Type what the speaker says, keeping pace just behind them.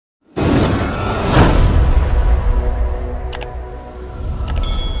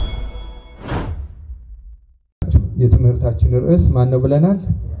የትምህርታችን ርዕስ ማን ነው ብለናል?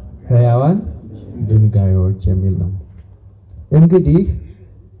 ሕያዋን ድንጋዮች የሚል ነው። እንግዲህ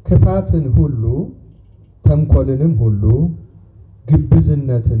ክፋትን ሁሉ ተንኮልንም ሁሉ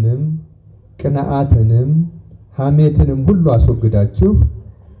ግብዝነትንም ቅንዓትንም ሐሜትንም ሁሉ አስወግዳችሁ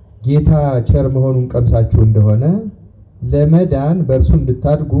ጌታ ቸር መሆኑን ቀምሳችሁ እንደሆነ ለመዳን በእርሱ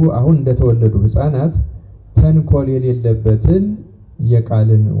እንድታድጉ አሁን እንደተወለዱ ሕፃናት ተንኮል የሌለበትን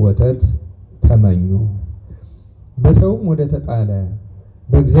የቃልን ወተት ተመኙ። በሰውም ወደ ተጣለ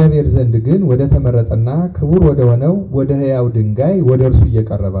በእግዚአብሔር ዘንድ ግን ወደ ተመረጠና ክቡር ወደ ሆነው ወደ ሕያው ድንጋይ ወደ እርሱ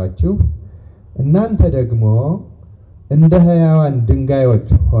እየቀረባችሁ እናንተ ደግሞ እንደ ሕያዋን ድንጋዮች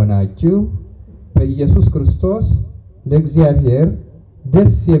ሆናችሁ በኢየሱስ ክርስቶስ ለእግዚአብሔር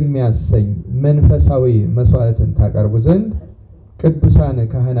ደስ የሚያሰኝ መንፈሳዊ መስዋዕትን ታቀርቡ ዘንድ ቅዱሳን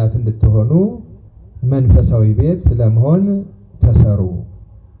ካህናት እንድትሆኑ መንፈሳዊ ቤት ለመሆን ተሰሩ።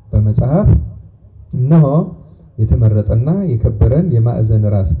 በመጽሐፍ እነሆ የተመረጠና የከበረን የማዕዘን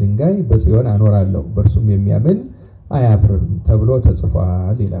ራስ ድንጋይ በጽዮን አኖራለሁ በእርሱም የሚያምን አያፍርም ተብሎ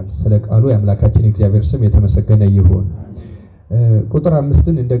ተጽፏል ይላል። ስለ ቃሉ የአምላካችን የእግዚአብሔር ስም የተመሰገነ ይሁን። ቁጥር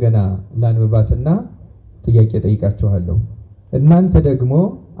 5ን እንደገና ላንብባትና ጥያቄ ጠይቃችኋለሁ። እናንተ ደግሞ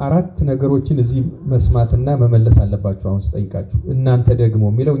አራት ነገሮችን እዚህ መስማትና መመለስ አለባችሁ። አሁን ስጠይቃችሁ እናንተ ደግሞ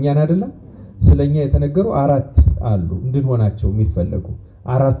የሚለው እኛን አይደለም፣ ስለኛ የተነገሩ አራት አሉ እንድንሆናቸው የሚፈለጉ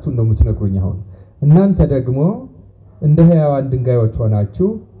አራቱን ነው የምትነግሩኝ። አሁን እናንተ ደግሞ እንደ ሕያዋን ድንጋዮች ሆናችሁ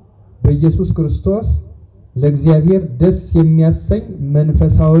በኢየሱስ ክርስቶስ ለእግዚአብሔር ደስ የሚያሰኝ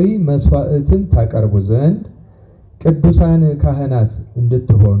መንፈሳዊ መስዋዕትን ታቀርቡ ዘንድ ቅዱሳን ካህናት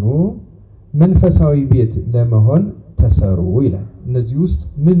እንድትሆኑ መንፈሳዊ ቤት ለመሆን ተሰሩ ይላል። እነዚህ ውስጥ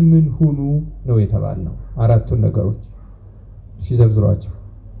ምን ምን ሁኑ ነው የተባልነው? አራቱን ነገሮች እስኪ ዘርዝሯቸው።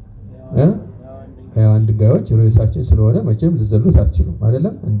 ሕያዋን ድንጋዮች ርዕሳችን ስለሆነ መቼም ልዘሉት አትችሉም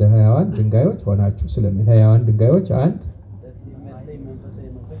አይደለም? እንደ ሕያዋን ድንጋዮች ሆናችሁ ስለምን ሕያዋን ድንጋዮች፣ አንድ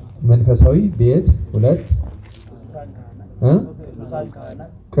መንፈሳዊ ቤት፣ ሁለት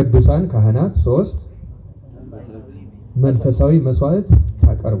ቅዱሳን ካህናት፣ ሶስት መንፈሳዊ መስዋዕት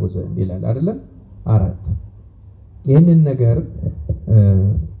ታቀርቡ ዘንድ ይላል አይደለም? አራት። ይህንን ነገር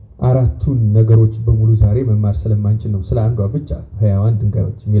አራቱን ነገሮች በሙሉ ዛሬ መማር ስለማንችል ነው ስለ አንዷ ብቻ ሕያዋን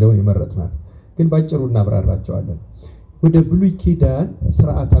ድንጋዮች የሚለውን የመረጥናት። ግን ባጭሩ እናብራራቸዋለን። ወደ ብሉይ ኪዳን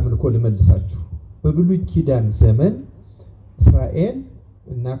ስርዓት አምልኮ ልመልሳችሁ። በብሉይ ኪዳን ዘመን እስራኤል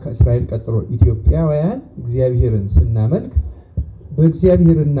እና ከእስራኤል ቀጥሎ ኢትዮጵያውያን እግዚአብሔርን ስናመልክ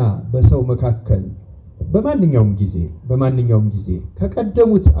በእግዚአብሔርና በሰው መካከል በማንኛውም ጊዜ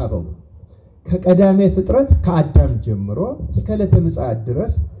ከቀደሙት አበው ከቀዳሜ ፍጥረት ከአዳም ጀምሮ እስከ ዕለተ ምጽአት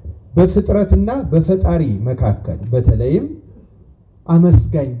ድረስ በፍጥረትና በፈጣሪ መካከል በተለይም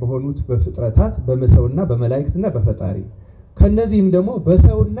አመስጋኝ በሆኑት በፍጥረታት በሰውና በመላእክትና በፈጣሪ ከነዚህም ደግሞ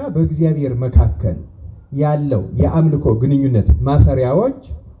በሰውና በእግዚአብሔር መካከል ያለው የአምልኮ ግንኙነት ማሰሪያዎች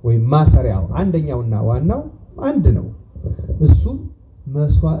ወይም ማሰሪያው አንደኛውና ዋናው አንድ ነው። እሱም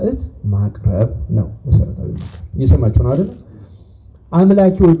መስዋዕት ማቅረብ ነው። መሰረታዊ ነው። እየሰማችሁ ነው አይደል?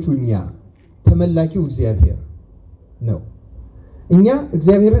 አምላኪዎቹ እኛ ተመላኪው እግዚአብሔር ነው። እኛ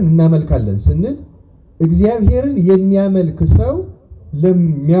እግዚአብሔርን እናመልካለን ስንል እግዚአብሔርን የሚያመልክ ሰው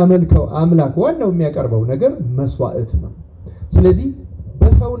ለሚያመልከው አምላክ ዋናው የሚያቀርበው ነገር መስዋዕት ነው። ስለዚህ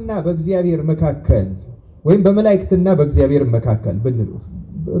በሰውና በእግዚአብሔር መካከል ወይም በመላእክትና በእግዚአብሔር መካከል ብንሉ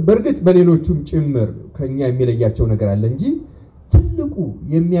በእርግጥ በሌሎቹም ጭምር ከኛ የሚለያቸው ነገር አለ እንጂ ትልቁ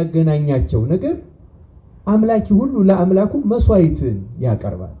የሚያገናኛቸው ነገር አምላኪ ሁሉ ለአምላኩ መስዋዕትን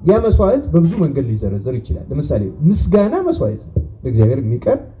ያቀርባል። ያ መስዋዕት በብዙ መንገድ ሊዘረዘር ይችላል። ለምሳሌ ምስጋና መስዋዕት ነው፣ ለእግዚአብሔር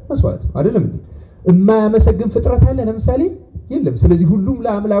የሚቀርብ መስዋዕት ነው አይደለም እንዴ? የማያመሰግን ፍጥረት አለ ለምሳሌ? የለም። ስለዚህ ሁሉም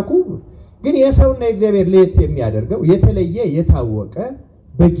ለአምላኩ ግን የሰውና የእግዚአብሔር ለየት የሚያደርገው የተለየ የታወቀ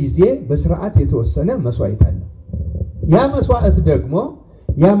በጊዜ በስርዓት የተወሰነ መስዋዕት አለ። ያ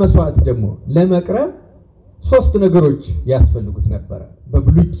መስዋዕት ደግሞ ለመቅረብ ሶስት ነገሮች ያስፈልጉት ነበር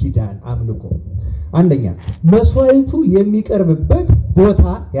በብሉይ ኪዳን አምልኮ። አንደኛ መስዋዕቱ የሚቀርብበት ቦታ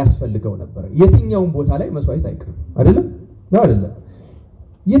ያስፈልገው ነበር። የትኛውም ቦታ ላይ መስዋዕት አይቀርም አይደለም? ነው አይደለም?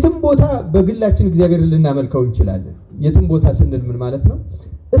 የትም ቦታ በግላችን እግዚአብሔርን ልናመልከው እንችላለን። የትም ቦታ ስንል ምን ማለት ነው?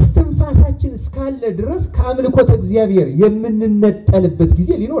 እስትንፋሳችን እስካለ ድረስ ከአምልኮተ እግዚአብሔር የምንነጠልበት ጊዜ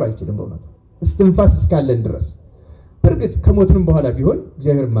ሊኖር አይችልም። በእውነት እስትንፋስ እስካለን ድረስ በእርግጥ ከሞትንም በኋላ ቢሆን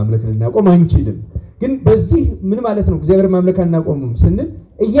እግዚአብሔርን ማምለክ ልናቆም አንችልም። ግን በዚህ ምን ማለት ነው? እግዚአብሔር ማምለክ አናቆምም ስንል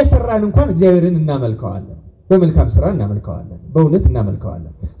እየሰራን እንኳን እግዚአብሔርን እናመልከዋለን፣ በመልካም ስራ እናመልከዋለን፣ በእውነት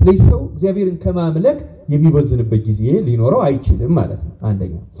እናመልከዋለን። ስለዚህ ሰው እግዚአብሔርን ከማምለክ የሚወዝንበት ጊዜ ሊኖረው አይችልም ማለት ነው።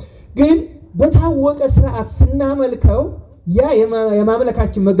 አንደኛ ግን በታወቀ ስርዓት ስናመልከው ያ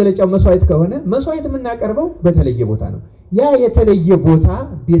የማምለካችን መገለጫው መስዋዕት ከሆነ መስዋዕት የምናቀርበው በተለየ ቦታ ነው። ያ የተለየ ቦታ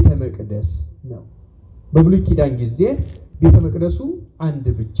ቤተ መቅደስ ነው። በብሉይ ኪዳን ጊዜ ቤተ መቅደሱ አንድ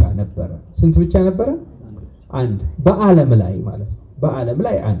ብቻ ነበረ። ስንት ብቻ ነበረ? አንድ። በዓለም ላይ ማለት ነው። በዓለም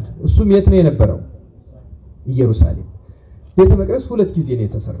ላይ አንድ። እሱም የት ነው የነበረው? ኢየሩሳሌም። ቤተ መቅደስ ሁለት ጊዜ ነው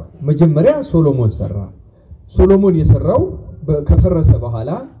የተሰራው። መጀመሪያ ሶሎሞን ሰራ። ሶሎሞን የሰራው ከፈረሰ በኋላ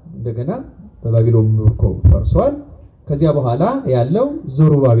እንደገና በባቢሎን ምርኮ ፈርሷል። ከዚያ በኋላ ያለው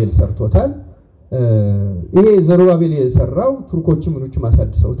ዘሩባቤል ሰርቶታል። ይሄ ዘሩባቤል የሰራው ቱርኮችም ምኖችም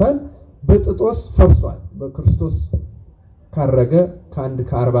አሳድሰውታል። በጥጦስ ፈርሷል። በክርስቶስ ካረገ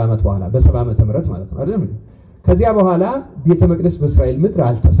ከ40 ዓመት በኋላ በ70 ዓመተ ምህረት ማለት ነው አይደል? ከዚያ በኋላ ቤተ መቅደስ በእስራኤል ምድር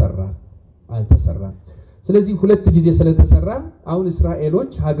አልተሰራም። ስለዚህ ሁለት ጊዜ ስለተሰራ አሁን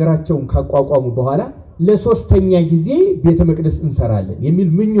እስራኤሎች ሀገራቸውን ካቋቋሙ በኋላ ለሶስተኛ ጊዜ ቤተ መቅደስ እንሰራለን የሚል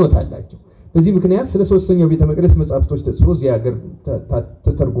ምኞት አላቸው። በዚህ ምክንያት ስለ ሶስተኛው ቤተ መቅደስ መጻሕፍቶች ተጽፎ እዚህ ሀገር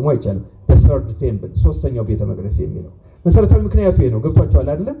ተተርጉሞ አይቻልም። በሰርድ ቴምፕል ሶስተኛው ቤተ መቅደስ የሚለው መሰረታዊ ምክንያቱ ይሄ ነው። ገብቷችኋል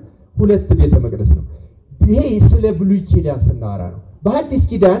አይደለም? ሁለት ቤተ መቅደስ ነው። ይሄ ስለ ብሉይ ኪዳን ስናወራ ነው። በሐዲስ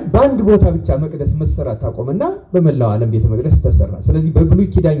ኪዳን በአንድ ቦታ ብቻ መቅደስ መሰራት አቆመና በመላው ዓለም ቤተ መቅደስ ተሰራ። ስለዚህ በብሉይ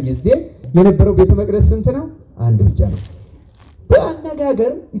ኪዳን ጊዜ የነበረው ቤተ መቅደስ ስንት ነው? አንድ ብቻ ነው።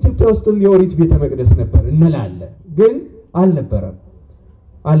 በአነጋገር ኢትዮጵያ ውስጥም የኦሪት ቤተ መቅደስ ነበር እንላለን፣ ግን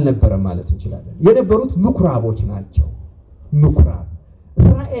አልነበረም ማለት እንችላለን። የነበሩት ምኩራቦች ናቸው። ምኩራብ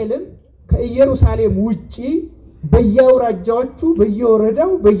እስራኤልም ከኢየሩሳሌም ውጪ በየአውራጃዎቹ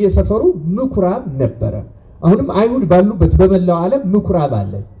በየወረዳው በየሰፈሩ ምኩራብ ነበረ። አሁንም አይሁድ ባሉበት በመላው ዓለም ምኩራብ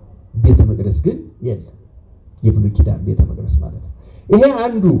አለ። ቤተ መቅደስ ግን የለም። የብሉይ ኪዳን ቤተ መቅደስ ማለት ነው። ይሄ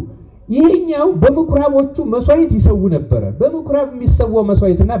አንዱ። ይሄኛው በምኩራቦቹ መስዋዕት ይሰው ነበረ። በምኩራብ የሚሰዋው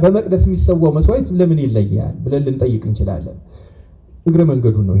መስዋዕትና በመቅደስ የሚሰዋው መስዋዕት ለምን ይለያል ብለን ልንጠይቅ እንችላለን። እግረ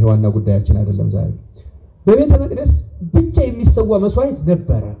መንገዱን ነው። ይሄ ዋና ጉዳያችን አይደለም ዛሬ። በቤተ መቅደስ ብቻ የሚሰዋ መስዋዕት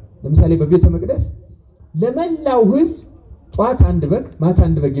ነበረ። ለምሳሌ በቤተ መቅደስ ለመላው ሕዝብ ጧት አንድ በግ ማታ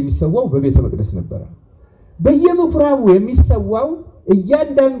አንድ በግ የሚሰዋው በቤተ መቅደስ ነበረ። በየምኩራቡ የሚሰዋው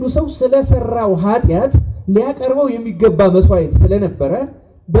እያንዳንዱ ሰው ስለሰራው ኃጢአት ሊያቀርበው የሚገባ መስዋዕት ስለነበረ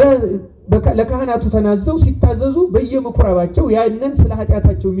ለካህናቱ ተናዘው ሲታዘዙ በየምኩራባቸው ያንን ስለ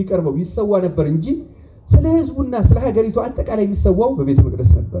ኃጢአታቸው የሚቀርበው ይሰዋ ነበር እንጂ ስለ ሕዝቡና ስለ ሀገሪቱ አጠቃላይ የሚሰዋው በቤተ መቅደስ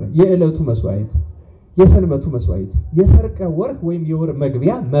ነበረ። የዕለቱ መስዋዕት፣ የሰንበቱ መስዋዕት፣ የሰርቀ ወር ወይም የወር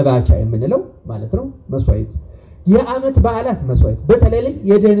መግቢያ መባቻ የምንለው ማለት ነው መስዋዕት፣ የዓመት በዓላት መስዋዕት፣ በተለይ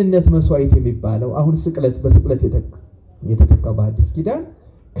የደህንነት መስዋዕት የሚባለው አሁን በስቅለት የተተካው በሐዲስ ኪዳን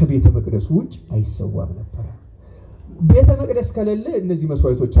ከቤተ መቅደሱ ውጭ አይሰዋም ነበር። ቤተ መቅደስ ከሌለ እነዚህ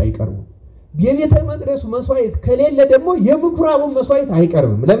መስዋዕቶች አይቀርቡም። የቤተ መቅደሱ መስዋዕት ከሌለ ደግሞ የምኩራቡ መስዋዕት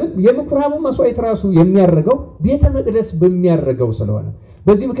አይቀርብም። ለምን? የምኩራቡ መስዋዕት ራሱ የሚያደርገው ቤተ መቅደስ በሚያደርገው ስለሆነ።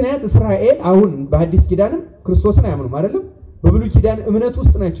 በዚህ ምክንያት እስራኤል አሁን በሐዲስ ኪዳንም ክርስቶስን አያምኑም አይደለም? በብሉይ ኪዳን እምነት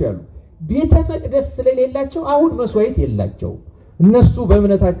ውስጥ ናቸው ያሉ። ቤተ መቅደስ ስለሌላቸው አሁን መስዋዕት የላቸው። እነሱ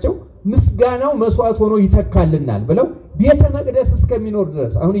በእምነታቸው ምስጋናው መስዋዕት ሆኖ ይተካልናል ብለው ቤተ መቅደስ እስከሚኖር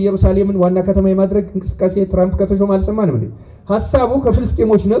ድረስ አሁን ኢየሩሳሌምን ዋና ከተማ የማድረግ እንቅስቃሴ ትራምፕ ከተሾመ አልሰማንም እንዴ? ሐሳቡ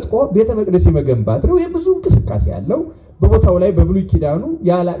ከፍልስጤሞች ነጥቆ ቤተ መቅደስ የመገንባት ነው። የብዙ እንቅስቃሴ ያለው በቦታው ላይ በብሉይ ኪዳኑ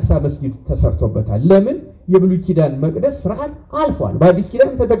የአላቅሳ መስጊድ ተሰርቶበታል። ለምን? የብሉይ ኪዳን መቅደስ ስርዓት አልፏል፣ በአዲስ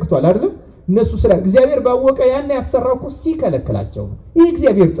ኪዳን ተተክቷል አይደለም? እነሱ ስለ እግዚአብሔር ባወቀ ያን ያሰራው እኮ ሲከለክላቸው ነው። ይህ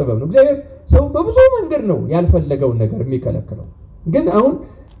እግዚአብሔር ጥበብ ነው። እግዚአብሔር ሰው በብዙ መንገድ ነው ያልፈለገውን ነገር የሚከለክለው። ግን አሁን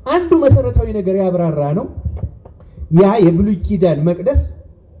አንዱ መሰረታዊ ነገር ያብራራ ነው። ያ የብሉይ ኪዳን መቅደስ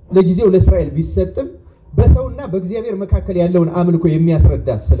ለጊዜው ለእስራኤል ቢሰጥም በሰውና በእግዚአብሔር መካከል ያለውን አምልኮ የሚያስረዳ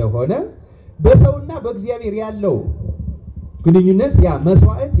ስለሆነ በሰውና በእግዚአብሔር ያለው ግንኙነት ያ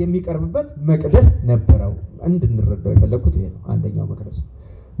መስዋዕት የሚቀርብበት መቅደስ ነበረው። እንድንረዳው የፈለኩት ይሄ ነው። አንደኛው መቅደስ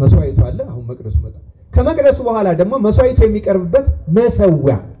መስዋዕቱ አለ። አሁን መቅደሱ መጣ። ከመቅደሱ በኋላ ደግሞ መስዋዕቱ የሚቀርብበት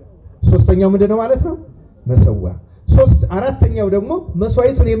መሰዊያ፣ ሶስተኛው ምንድነው ማለት ነው? መሰዊያ። አራተኛው ደግሞ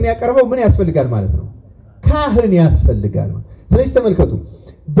መስዋዕቱን የሚያቀርበው ምን ያስፈልጋል ማለት ነው? ካህን ያስፈልጋል። ስለዚህ ተመልከቱ፣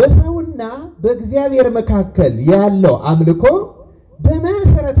 በሰውና በእግዚአብሔር መካከል ያለው አምልኮ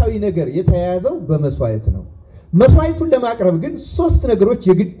በመሰረታዊ ነገር የተያያዘው በመስዋዕት ነው። መስዋዕቱን ለማቅረብ ግን ሶስት ነገሮች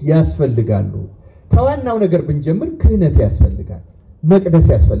የግድ ያስፈልጋሉ። ከዋናው ነገር ብንጀምር ክህነት ያስፈልጋል፣ መቅደስ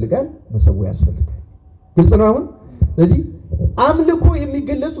ያስፈልጋል፣ መሰዊያ ያስፈልጋል። ግልጽ ነው አሁን? ስለዚህ አምልኮ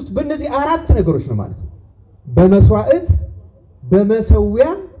የሚገለጹት በእነዚህ አራት ነገሮች ነው ማለት ነው። በመስዋዕት፣ በመሰዊያ፣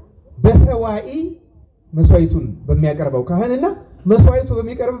 በሰዋኢ መስዋዕቱን በሚያቀርበው ካህንና መስዋዕቱ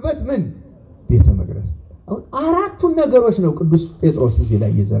በሚቀርብበት ምን ቤተ መቅደስ። አሁን አራቱን ነገሮች ነው ቅዱስ ጴጥሮስ እዚህ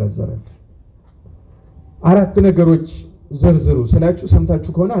ላይ እየዘረዘረን። አራት ነገሮች ዘርዝሩ ስላችሁ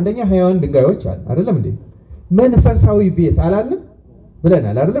ሰምታችሁ ከሆነ አንደኛ ሕያዋን ድንጋዮች አለ አይደለም እንዴ? መንፈሳዊ ቤት አላለም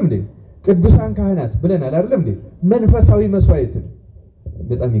ብለናል አይደለም እንዴ? ቅዱሳን ካህናት ብለናል አይደለም እንዴ? መንፈሳዊ መስዋዕትን።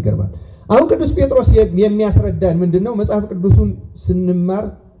 በጣም ይገርማል። አሁን ቅዱስ ጴጥሮስ የሚያስረዳን ምንድነው? መጽሐፍ ቅዱሱን ስንማር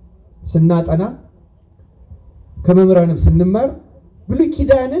ስናጠና ከመምህራንም ስንማር ብሉይ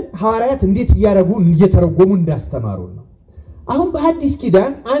ኪዳንን ሐዋርያት እንዴት እያደረጉ እየተረጎሙ እንዳስተማሩ ነው። አሁን በሐዲስ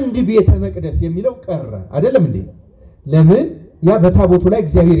ኪዳን አንድ ቤተ መቅደስ የሚለው ቀረ አይደለም እንዴ? ለምን? ያ በታቦቱ ላይ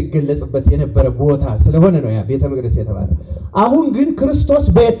እግዚአብሔር ይገለጽበት የነበረ ቦታ ስለሆነ ነው ያ ቤተ መቅደስ የተባለ። አሁን ግን ክርስቶስ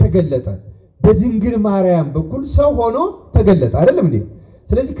በየት ተገለጠ? በድንግል ማርያም በኩል ሰው ሆኖ ተገለጠ አይደለም እንዴ?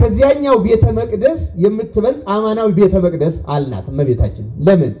 ስለዚህ ከዚያኛው ቤተ መቅደስ የምትበልጥ አማናዊ ቤተ መቅደስ አልናት እመቤታችን።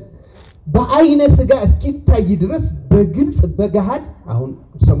 ለምን? በአይነ ስጋ እስኪታይ ድረስ በግልጽ በገሃድ አሁን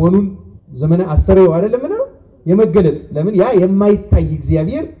ሰሞኑን ዘመነ አስተርእዮ አይደለም ነው የመገለጥ። ለምን? ያ የማይታይ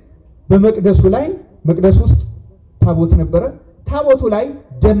እግዚአብሔር በመቅደሱ ላይ መቅደስ ውስጥ ታቦት ነበረ። ታቦቱ ላይ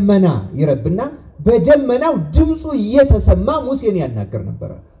ደመና ይረብና በደመናው ድምፁ እየተሰማ ሙሴን ያናገር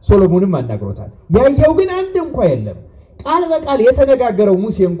ነበረ። ሶሎሞንም አናግሮታል። ያየው ግን አንድ እንኳን የለም። ቃል በቃል የተነጋገረው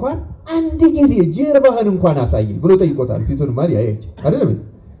ሙሴ እንኳን አንድ ጊዜ ጀርባህን እንኳን አሳየኝ ብሎ ጠይቆታል። ፊቱን ማር ያየች አይደለም።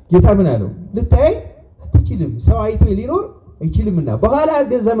 ጌታ ምን አለው? ልታይ አትችልም፣ ሰው አይቶ ሊኖር አይችልምና በኋላ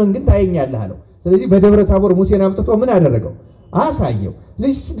ዘመን ግን ታየኛለህ አለው። ስለዚህ በደብረ ታቦር ሙሴን አምጥቶ ምን አደረገው? አሳየው።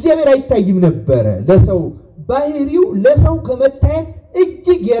 እግዚአብሔር አይታይም ነበረ ለሰው ባህሪው ለሰው ከመታየት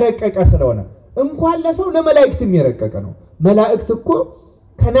እጅግ የረቀቀ ስለሆነ እንኳን ለሰው ለመላእክትም የረቀቀ ነው። መላእክት እኮ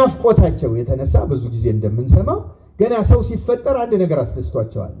ከናፍቆታቸው የተነሳ ብዙ ጊዜ እንደምንሰማው ገና ሰው ሲፈጠር አንድ ነገር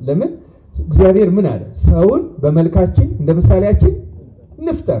አስደስቷቸዋል። ለምን? እግዚአብሔር ምን አለ? ሰውን በመልካችን እንደ ምሳሌያችን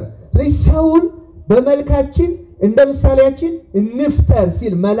እንፍጠር። ስለዚህ ሰውን በመልካችን እንደ ምሳሌያችን እንፍጠር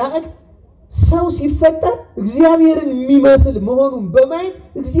ሲል መላእክት ሰው ሲፈጠር እግዚአብሔርን የሚመስል መሆኑን በማየት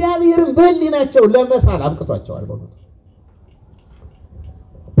እግዚአብሔርን በህሊናቸው ለመሳል አብቅቷቸዋል።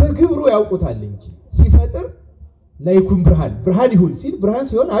 በግብሩ ያውቁታል እንጂ ሲፈጥር ለይኩን ብርሃን ብርሃን ይሁን ሲል ብርሃን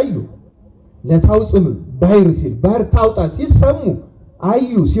ሲሆን አዩ። ለታውጽም ባህር ሲል ባህር ታውጣ ሲል ሰሙ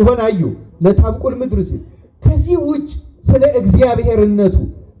አዩ ሲሆን አዩ። ለታብቁል ምድር ሲል ከዚህ ውጭ ስለ እግዚአብሔርነቱ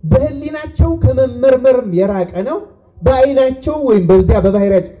በህሊናቸው ከመመርመርም የራቀ ነው። በአይናቸው ወይም በዚያ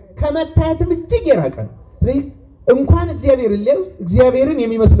በባህሪያቸው ከመታየትም እጅግ የራቀ ነው። ስለዚህ እንኳን እግዚአብሔርን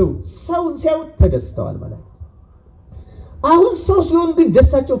የሚመስለው ሰውን ሲያዩ ተደስተዋል ማለት። አሁን ሰው ሲሆን ግን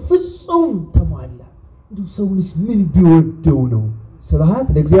ደስታቸው ፍጹም ተሟላ። እንዴ ሰውንስ ምን ቢወደው ነው? ስብሐት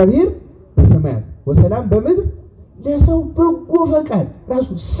ለእግዚአብሔር በሰማያት ወሰላም በምድር ለሰው በጎ ፈቃድ። ራሱ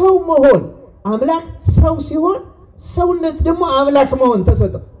ሰው መሆን አምላክ ሰው ሲሆን ሰውነት ደግሞ አምላክ መሆን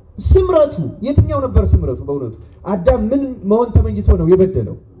ተሰጠው። ስምረቱ የትኛው ነበር ስምረቱ? በእውነቱ አዳም ምን መሆን ተመኝቶ ነው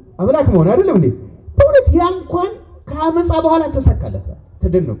የበደለው? አምላክ መሆን አይደለም እንዴ? በእውነት ያ እንኳን ከአመፃ በኋላ ተሳካለት።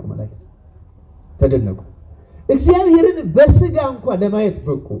 ተደነቁ መላእክት ተደነቁ። እግዚአብሔርን በስጋ እንኳን ለማየት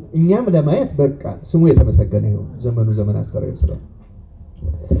በቁ። እኛም ለማየት በቃ። ስሙ የተመሰገነ ይሁን። ዘመኑ ዘመን አስተርእዮ ስለሆነ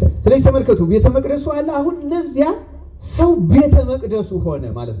ስለዚህ ተመልከቱ፣ ቤተ መቅደሱ አለ። አሁን እነዚያ ሰው ቤተ መቅደሱ ሆነ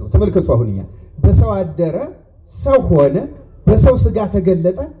ማለት ነው። ተመልከቱ፣ አሁን እኛ በሰው አደረ፣ ሰው ሆነ፣ በሰው ስጋ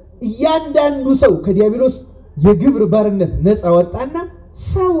ተገለጠ። እያንዳንዱ ሰው ከዲያብሎስ የግብር ባርነት ነፃ ወጣና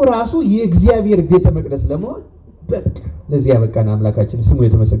ሰው ራሱ የእግዚአብሔር ቤተ መቅደስ ለመሆን በቃ። ለዚያ በቃና አምላካችን ስሙ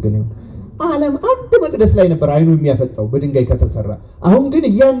የተመሰገነ ይሁን። ዓለም አንድ መቅደስ ላይ ነበር አይኑ የሚያፈጣው በድንጋይ ከተሰራ። አሁን ግን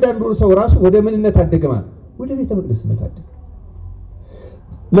እያንዳንዱ ሰው ራሱ ወደ ምንነት አደገ? ወደ ቤተ መቅደስነት አደገ።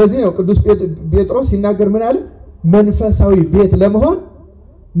 ለዚህ ነው ቅዱስ ጴጥሮስ ሲናገር ምን አለ? መንፈሳዊ ቤት ለመሆን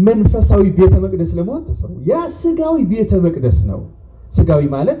መንፈሳዊ ቤተ መቅደስ ለመሆን ተሰሩ። ያ ስጋዊ ቤተ መቅደስ ነው። ስጋዊ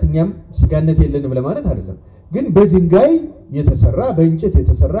ማለት እኛም ስጋነት የለንም ለማለት አይደለም። ግን በድንጋይ የተሰራ በእንጨት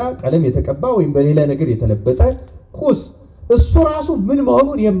የተሰራ ቀለም የተቀባ ወይም በሌላ ነገር የተለበጠ ቁስ እሱ ራሱ ምን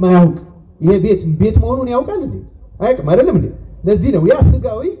መሆኑን የማያውቅ ይሄ ቤት መሆኑን ያውቃል እንዴ? አያውቅም አይደለም እንዴ? ለዚህ ነው ያ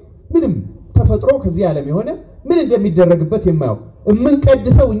ስጋዊ ምንም ተፈጥሮ ከዚህ ዓለም የሆነ ምን እንደሚደረግበት የማያውቅ።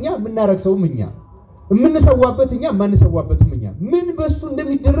 የምንቀድሰው እኛ የምናረክሰውም እኛ የምንሰዋበት እኛ የማንሰዋበትም እኛ ምን በሱ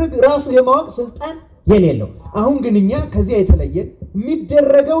እንደሚደረግ ራሱ የማወቅ ስልጣን የሌለው። አሁን ግን እኛ ከዚያ የተለየን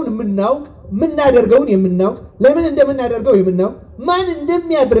የሚደረገውን የምናውቅ የምናደርገውን የምናውቅ ለምን እንደምናደርገው የምናውቅ ማን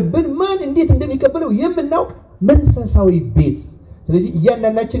እንደሚያድርብን ማን እንዴት እንደሚቀበለው የምናውቅ መንፈሳዊ ቤት። ስለዚህ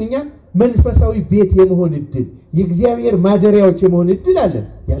እያንዳንዳችን እኛ መንፈሳዊ ቤት የመሆን እድል የእግዚአብሔር ማደሪያዎች የመሆን እድል አለን፣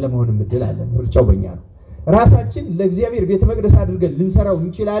 ያለ መሆንም እድል አለን። ምርጫው በእኛ ነው። ራሳችን ለእግዚአብሔር ቤተ መቅደስ አድርገን ልንሰራው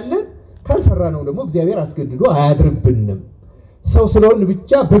እንችላለን። ካልሰራ ነው ደግሞ እግዚአብሔር አስገድዶ አያድርብንም። ሰው ስለሆን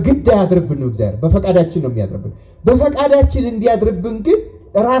ብቻ በግድ አያድርብንም። እግዚአብሔር በፈቃዳችን ነው የሚያድርብን። በፈቃዳችን እንዲያድርብን ግን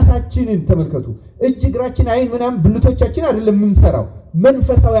ራሳችንን ተመልከቱ። እጅ እግራችን፣ አይን ምናምን ብልቶቻችን አይደለም የምንሰራው።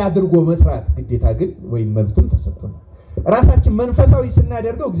 መንፈሳዊ አድርጎ መስራት ግዴታ ግን ወይም መብትም ተሰጥቶናል። ራሳችን መንፈሳዊ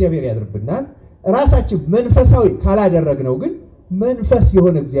ስናደርገው እግዚአብሔር ያድርብናል። ራሳችን መንፈሳዊ ካላደረግነው ግን መንፈስ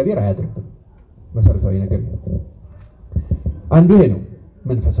የሆነ እግዚአብሔር አያድርብንም። መሰረታዊ ነገር ነው። አንዱ ይሄ ነው።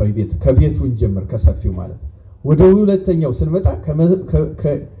 መንፈሳዊ ቤት ከቤቱ እንጀምር፣ ከሰፊው ማለት ወደ ሁለተኛው ስንመጣ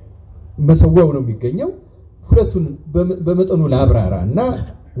ከመሰዊያው ነው የሚገኘው። ሁለቱን በመጠኑ ላብራራ እና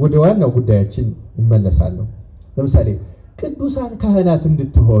ወደ ዋናው ጉዳያችን ይመለሳለሁ። ለምሳሌ ቅዱሳን ካህናት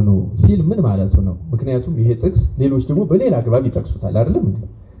እንድትሆኑ ሲል ምን ማለቱ ነው? ምክንያቱም ይሄ ጥቅስ ሌሎች ደግሞ በሌላ አግባብ ይጠቅሱታል አይደለም እንዴ?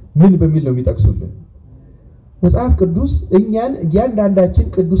 ምን በሚል ነው የሚጠቅሱልን? መጽሐፍ ቅዱስ እኛን እያንዳንዳችን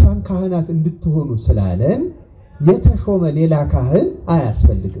ቅዱሳን ካህናት እንድትሆኑ ስላለን የተሾመ ሌላ ካህን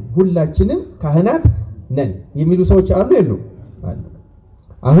አያስፈልግም፣ ሁላችንም ካህናት ነን የሚሉ ሰዎች አሉ የሉ?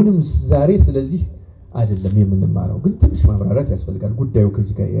 አሁንም ዛሬ ስለዚህ አይደለም የምንማረው፣ ግን ትንሽ ማብራራት ያስፈልጋል ጉዳዩ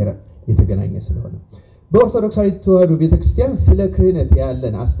ከዚህ ጋር የተገናኘ ስለሆነ። በኦርቶዶክሳዊ ተዋሕዶ ቤተክርስቲያን ስለ ክህነት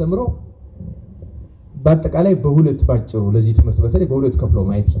ያለን አስተምሮ በአጠቃላይ በሁለት ባጭሩ ለዚህ ትምህርት በተለይ በሁለት ከፍሎ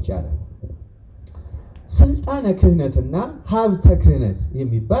ማየት ይቻላል። ስልጣነ ክህነትና ሀብተ ክህነት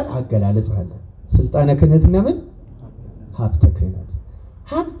የሚባል አገላለጽ አለ። ስልጣነ ክህነትና ምን? ሀብተ ክህነት።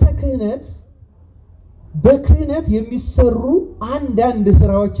 ሀብተ ክህነት በክህነት የሚሰሩ አንዳንድ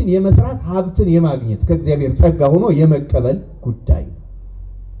ስራዎችን የመስራት ሀብትን የማግኘት ከእግዚአብሔር ጸጋ ሆኖ የመቀበል ጉዳይ።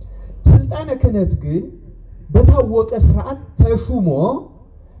 ስልጣነ ክህነት ግን በታወቀ ስርዓት ተሹሞ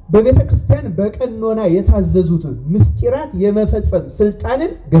በቤተ ክርስቲያን በቀኖና የታዘዙትን ምስጢራት የመፈጸም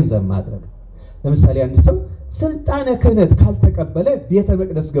ስልጣንን ገንዘብ ማድረግ። ለምሳሌ አንድ ሰው ስልጣነ ክህነት ካልተቀበለ ቤተ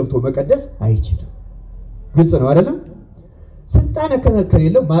መቅደስ ገብቶ መቀደስ አይችልም። ግልጽ ነው አይደለም? ስልጣነ ክህነት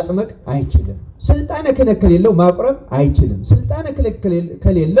ከሌለው ማጥመቅ አይችልም። ስልጣነ ክህነት ከሌለው ማቁረብ አይችልም። ስልጣነ ክህነት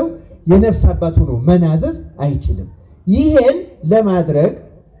ከሌለው የነፍስ አባት ሆኖ መናዘዝ አይችልም። ይሄን ለማድረግ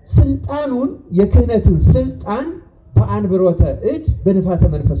ስልጣኑን የክህነትን ስልጣን በአንብሮተ እድ በንፋተ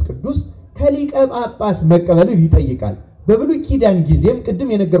መንፈስ ቅዱስ ከሊቀ ጳጳስ መቀበልን ይጠይቃል። በብሉይ ኪዳን ጊዜም ቅድም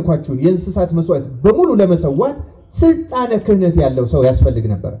የነገርኳችሁን የእንስሳት መስዋዕት በሙሉ ለመሰዋት ስልጣነ ክህነት ያለው ሰው ያስፈልግ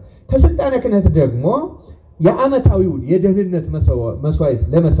ነበር። ከስልጣነ ክህነት ደግሞ የዓመታዊውን የደህንነት መስዋዕት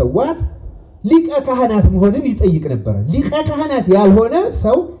ለመሰዋት ሊቀ ካህናት መሆንን ይጠይቅ ነበር። ሊቀ ካህናት ያልሆነ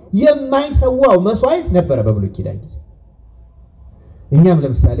ሰው የማይሰዋው መስዋዕት ነበረ በብሉይ ኪዳን ጊዜ። እኛም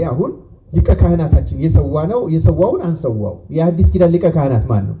ለምሳሌ አሁን ሊቀ ካህናታችን የሰዋውን አንሰዋው። የአዲስ ኪዳን ሊቀ ካህናት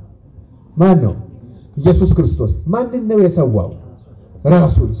ማን ነው? ኢየሱስ ክርስቶስ። ማንን ነው የሰዋው?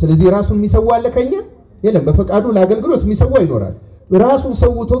 ራሱን። ስለዚህ ራሱን የሚሰዋ አለ ከኛ? የለም። በፈቃዱ ለአገልግሎት የሚሰዋ ይኖራል። ራሱን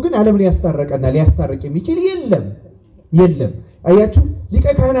ሰውቶ ግን ዓለምን ያስታረቀና ሊያስታርቅ የሚችል የለም። አያችሁ፣ ሊቀ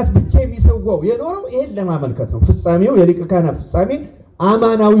ካህናት ብቻ የሚሰዋው የኖረው ይሄን ለማመልከት ነው። ፍጻሜው የሊቀ ካህናት ፍጻሜ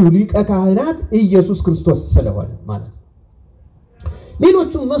አማናዊው ሊቀ ካህናት ኢየሱስ ክርስቶስ ስለሆነ ማለት ነው።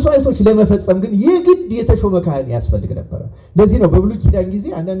 ሌሎቹ መስዋዕቶች ለመፈጸም ግን የግድ የተሾመ ካህን ያስፈልግ ነበር። ለዚህ ነው በብሉይ ኪዳን ጊዜ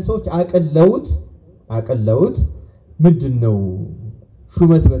አንዳንድ ሰዎች አቀለውት ምንድነው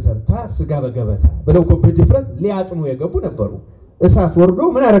ሹመት በተርታ ስጋ በገበታ ብለው እኮ በድፍረት ሊያጥኑ የገቡ ነበሩ። እሳት ወርዶ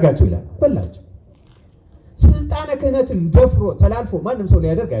ምን አረጋቸው ይላል? በላቸው። ስልጣነ ክህነትን ደፍሮ ተላልፎ ማንም ሰው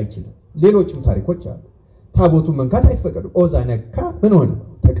ሊያደርግ አይችልም። ሌሎችም ታሪኮች አሉ። ታቦቱን መንካት አይፈቀድም። ኦዛ ነካ ምን ሆነ?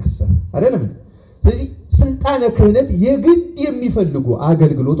 ተቀሰፈ አይደለም? ስለዚህ ስልጣነ ክህነት የግድ የሚፈልጉ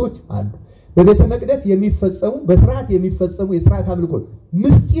አገልግሎቶች አሉ። በቤተ መቅደስ የሚፈጸሙ በስርዓት የሚፈጸሙ የስርዓት አምልኮት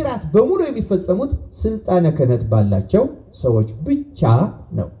ምስጢራት በሙሉ የሚፈጸሙት ስልጣነ ክህነት ባላቸው ሰዎች ብቻ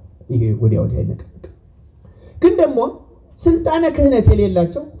ነው። ይሄ ወዲያ ይነቀቅ። ግን ደግሞ ስልጣነ ክህነት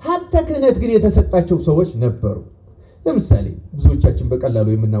የሌላቸው ሀብተ ክህነት ግን የተሰጣቸው ሰዎች ነበሩ። ለምሳሌ ብዙዎቻችን በቀላሉ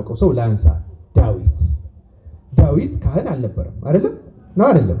የምናውቀው ሰው ላንሳ። ዳዊት ካህን አልነበረም አይደለም? ነው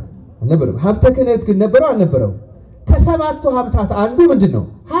አይደለም? አልነበረም። ሀብተ ክህነት ግን ነበረው አልነበረው? ከሰባቱ ሀብታት አንዱ ምንድነው?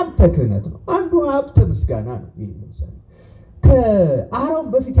 ሀብተ ክህነት ነው። አንዱ ሀብተ ምስጋና ነው። ይሄ ለምሳሌ ከአሮን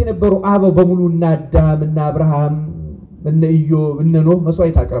በፊት የነበሩ አበው በሙሉ እና አዳም እና አብርሃም እነ ኢዮብ እነ ኖህ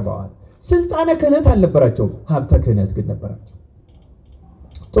መስዋዕት አቅርበዋል። ስልጣነ ክህነት አልነበራቸውም፣ ሀብተ ክህነት ግን ነበራቸው።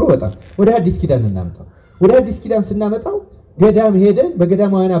 ጥሩ። በጣም ወደ አዲስ ኪዳን እናምጣው። ወደ አዲስ ኪዳን ስናመጣው ገዳም ሄደን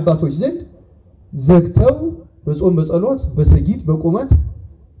በገዳማውያን አባቶች ዘንድ ዘግተው በጾም በጸሎት በሰጊድ በቁመት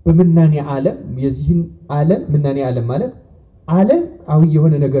በምናኔ ዓለም የዚህን ዓለም ምናኔ ዓለም ማለት ዓለም አው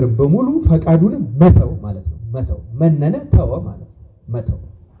የሆነ ነገር በሙሉ ፈቃዱን መተው ማለት ነው። መነነ ተወ ማለት መተው።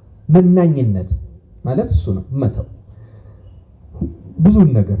 መናኝነት ማለት እሱ ነው። መተው ብዙ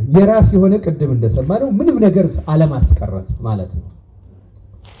ነገር የራስ የሆነ ቅድም እንደሰማነው ምንም ነገር አለማስቀረት ማለት ነው።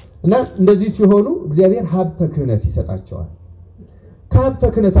 እና እንደዚህ ሲሆኑ እግዚአብሔር ሀብተ ክህነት ይሰጣቸዋል። ከሀብተ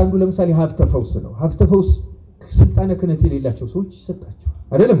ክህነት አንዱ ለምሳሌ ሀብተ ፈውስ ነው። ሀብተ ፈውስ ስልጣነ ክህነት የሌላቸው ሰዎች ይሰጣቸዋል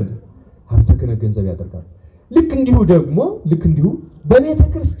አይደለም እንዴ? ሀብተ ክህነት ገንዘብ ያደርጋሉ። ልክ እንዲሁ በቤተ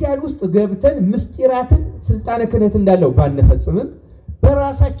ክርስቲያን ውስጥ ገብተን ምስጢራትን ስልጣነ ክህነት እንዳለው ባንፈጽምም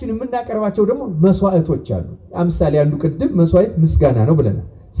በራሳችን የምናቀርባቸው ደግሞ መስዋዕቶች አሉ። ለምሳሌ አንዱ ቅድም መስዋዕት ምስጋና ነው ብለናል።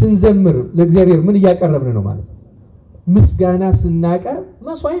 ስንዘምር ለእግዚአብሔር ምን እያቀረብን ነው ማለት ነው? ምስጋና ስናቀርብ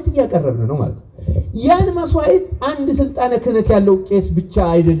መስዋዕት እያቀረብን ነው ማለት ነው። ያን መስዋዕት አንድ ስልጣነ ክህነት ያለው ቄስ ብቻ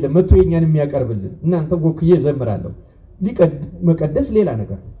አይደለም መጥቶ የኛን የሚያቀርብልን። እናንተ ወክዬ ዘምራለሁ፣ መቀደስ ሌላ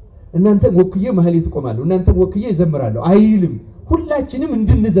ነገር ነው። እናንተ ወክዬ ማህሌት ቆማለሁ፣ እናንተ ወክዬ ዘምራለሁ አይልም። ሁላችንም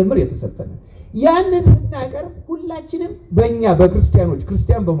እንድንዘምር የተሰጠነ ያንን ስናቀርብ ሁላችንም በእኛ በክርስቲያኖች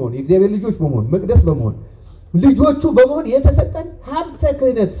ክርስቲያን በመሆን የእግዚአብሔር ልጆች በመሆን መቅደስ በመሆን ልጆቹ በመሆን የተሰጠን ሀብተ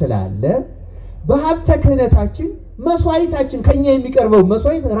ክህነት ስላለ በሀብተ ክህነታችን መስዋዕታችን ከኛ የሚቀርበው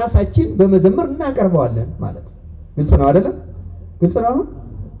መስዋዕት ራሳችን በመዘመር እናቀርበዋለን ማለት ነው። ግልጽ ነው አይደለም? ግልጽ ነው።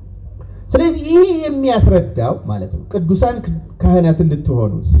 ስለዚህ ይሄ የሚያስረዳው ማለት ነው ቅዱሳን ካህናት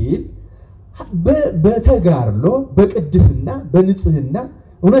እንድትሆኑ ሲል በተጋርሎ በቅድስና በንጽህና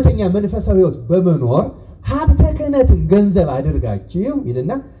እውነተኛ መንፈሳዊ ሕይወት በመኖር ሀብተ ክህነትን ገንዘብ አድርጋችሁ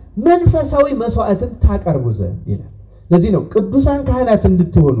ይልና መንፈሳዊ መስዋዕትን ታቀርቡ ዘንድ ይላል። ለዚህ ነው ቅዱሳን ካህናት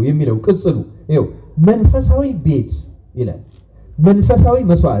እንድትሆኑ የሚለው ቅጽሉ ይኸው መንፈሳዊ ቤት ይላል፣ መንፈሳዊ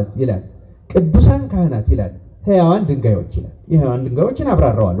መስዋዕት ይላል፣ ቅዱሳን ካህናት ይላል፣ ሕያዋን ድንጋዮች ይላል። የሕያዋን ድንጋዮችን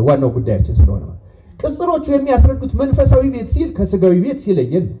አብራራዋለሁ ዋናው ጉዳያችን ስለሆነ ቅጽሎቹ የሚያስረዱት መንፈሳዊ ቤት ሲል ከስጋዊ ቤት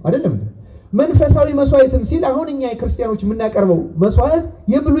ሲለየን አይደለም። መንፈሳዊ መስዋዕትም ሲል አሁን እኛ የክርስቲያኖች የምናቀርበው መስዋዕት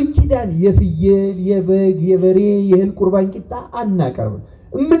የብሉይ ኪዳን የፍየል የበግ የበሬ የእህል ቁርባን ቂጣ አናቀርብም።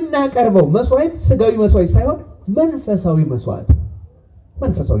 የምናቀርበው መስዋዕት ስጋዊ መስዋዕት ሳይሆን መንፈሳዊ መስዋዕት ነው።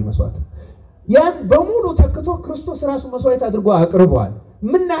 መንፈሳዊ መስዋዕት ነው። ያን በሙሉ ተክቶ ክርስቶስ ራሱ መስዋዕት አድርጎ አቅርቧል።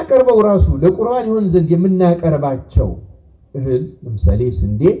 የምናቀርበው ራሱ ለቁርባን ይሆን ዘንድ የምናቀርባቸው እህል ለምሳሌ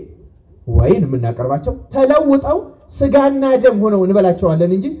ስንዴ ወይን የምናቀርባቸው ተለውጠው ስጋና ደም ሆነው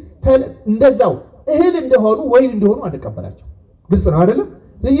እንበላቸዋለን እንጂ እንደዛው እህል እንደሆኑ ወይን እንደሆኑ አንቀበላቸው። ግልጽ ነው አይደለም?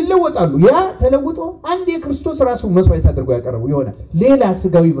 ይለወጣሉ። ያ ተለውጦ አንድ የክርስቶስ ራሱ መስዋዕት አድርጎ ያቀርቡ ይሆናል። ሌላ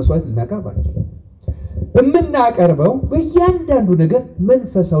ስጋዊ መስዋዕት ልናቀርባቸው የምናቀርበው በእያንዳንዱ ነገር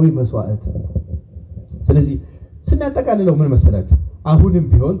መንፈሳዊ መስዋዕት ነው። ስለዚህ ስናጠቃልለው ምን መሰላችሁ? አሁንም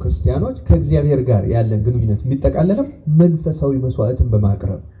ቢሆን ክርስቲያኖች ከእግዚአብሔር ጋር ያለን ግንኙነት የሚጠቃለለው መንፈሳዊ መስዋዕትን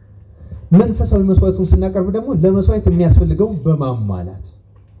በማቅረብ መንፈሳዊ መስዋዕቱን ስናቀርብ ደግሞ ለመስዋዕት የሚያስፈልገው በማሟላት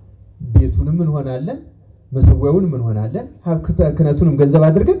ቤቱንም እንሆናለን፣ መሰዊያውንም እንሆናለን፣ ሀብተ ክህነቱንም ገንዘብ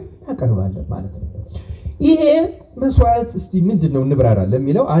አድርገን እናቀርባለን ማለት ነው። ይሄ መስዋዕት እስቲ ምንድነው እንብራራለን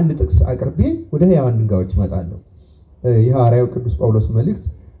የሚለው አንድ ጥቅስ አቅርቤ ወደ ሕያዋን ድንጋዮች እመጣለሁ። የሐዋርያው ቅዱስ ጳውሎስ መልእክት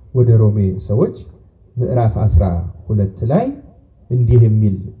ወደ ሮሜ ሰዎች ምዕራፍ 12 ላይ እንዲህ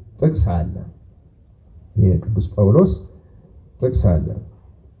የሚል ጥቅስ አለ። የቅዱስ ጳውሎስ ጥቅስ አለ።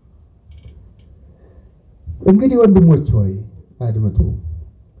 እንግዲህ ወንድሞች ሆይ አድምጡ፣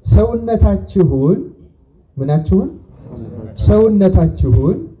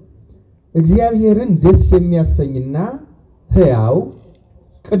 ሰውነታችሁን እግዚአብሔርን ደስ የሚያሰኝና ሕያው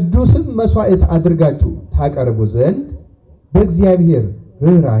ቅዱስም መስዋዕት አድርጋችሁ ታቀርቡ ዘንድ በእግዚአብሔር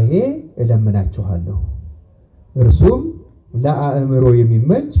ርኅራኄ እለምናችኋለሁ፣ እርሱም ለአእምሮ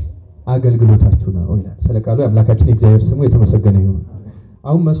የሚመች አገልግሎታችሁ ነው ይላል። ስለ ቃሉ አምላካችን የእግዚአብሔር ስሙ የተመሰገነ ይሁን።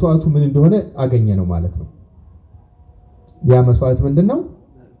 አሁን መስዋዕቱ ምን እንደሆነ አገኘ ነው ማለት ነው። ያ መስዋዕት ምንድነው?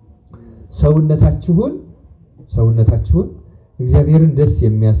 ሰውነታችሁን እግዚአብሔርን ደስ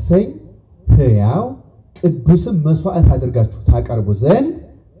የሚያሰኝ ሕያው ቅዱስም መስዋዕት አድርጋችሁ ታቀርቡ ዘንድ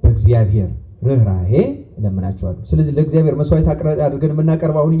በእግዚአብሔር ርኅራኄ እለምናችኋለሁ። ስለዚህ ለእግዚአብሔር መስዋዕት አድርገን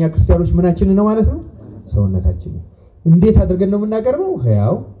የምናቀርበው አሁን እኛ ክርስቲያኖች ምናችንን ነው ማለት ነው? ሰውነታችንን። እንዴት አድርገን ነው የምናቀርበው?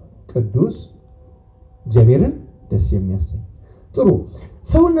 ሕያው ቅዱስ እግዚአብሔርን ደስ የሚያሰኝ። ጥሩ።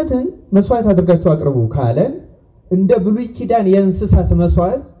 ሰውነትን መስዋዕት አድርጋችሁ አቅርቡ ካለን እንደ ብሉይ ኪዳን የእንስሳት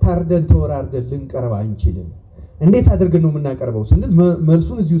መስዋዕት ታርደን ተወራርደን ልንቀርብ አንችልም። እንዴት አድርገን ነው የምናቀርበው ስንል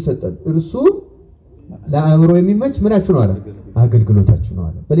መልሱን እዚሁ ሰጠን። እርሱ ለአእምሮ የሚመች ምናችሁ ነው አለ? አገልግሎታችሁ ነው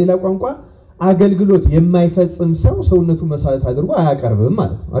አለ። በሌላ ቋንቋ አገልግሎት የማይፈጽም ሰው ሰውነቱን መስዋዕት አድርጎ አያቀርብም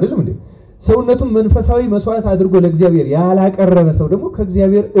ማለት ነው። አይደለም እንዴ? ሰውነቱን መንፈሳዊ መስዋዕት አድርጎ ለእግዚአብሔር ያላቀረበ ሰው ደግሞ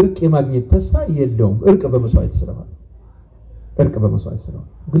ከእግዚአብሔር እርቅ የማግኘት ተስፋ የለውም። እርቅ በመስዋዕት ስለሆነ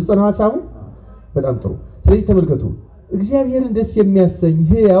ግልጽ ነው ሐሳቡ። በጣም ጥሩ። ስለዚህ ተመልከቱ፣ እግዚአብሔርን ደስ የሚያሰኝ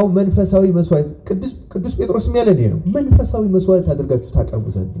ሕያው መንፈሳዊ መስዋዕት ቅዱስ ጴጥሮስ የሚያለን ይሄ ነው። መንፈሳዊ መስዋዕት አድርጋችሁ ታቀርቡ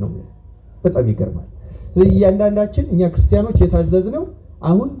ዘንድ ነው። በጣም ይገርማል። ስለዚህ እያንዳንዳችን እኛ ክርስቲያኖች የታዘዝነው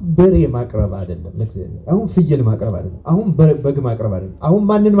አሁን በሬ ማቅረብ አይደለም ለእግዚአብሔር፣ አሁን ፍየል ማቅረብ አይደለም፣ አሁን በግ ማቅረብ አይደለም፣ አሁን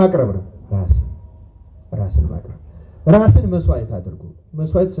ማንን ማቅረብ ነው? ራስን ማቅረብ። ራስን መስዋዕት አድርጎ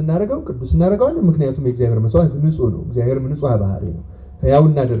መስዋዕት ስናደርገው ቅዱስ እናደርገዋለን። ምክንያቱም የእግዚአብሔር መስዋዕት ንጹህ ነው። እግዚአብሔርም ንጹህ ባህሪ ነው። ሕያው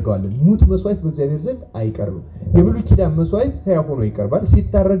እናደርገዋለን። ሙት መስዋዕት በእግዚአብሔር ዘንድ አይቀርብም። የብሉይ ኪዳን መስዋዕት ሕያው ሆኖ ይቀርባል።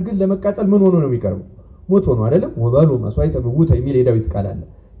 ሲታረድ ግን ለመቃጠል ምን ሆኖ ነው የሚቀርበው? ሞት ሆኖ አይደለም? ወበሉ መስዋዕተ ምውተ የሚል የዳዊት ቃል አለ።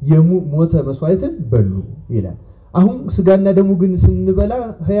 የሞተ መስዋዕትን በሉ ይላል። አሁን ስጋና ደሙ ግን ስንበላ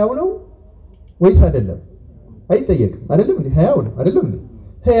ሕያው ነው ወይስ አይደለም? አይጠየቅም። አይደለም እንዴ? ሕያው ነው አይደለም እንዴ?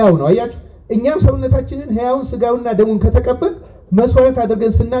 ሕያው ነው። አያችሁ፣ እኛም ሰውነታችንን ሕያውን ስጋውና ደሙን ከተቀበል መስዋዕት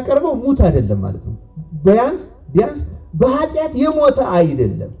አድርገን ስናቀርበው ሙት አይደለም ማለት ነው። ቢያንስ በኃጢአት የሞተ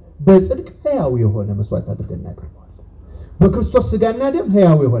አይደለም፣ በጽድቅ ሕያው የሆነ መስዋዕት አድርገን እናቀርበዋለን። በክርስቶስ ስጋና ደም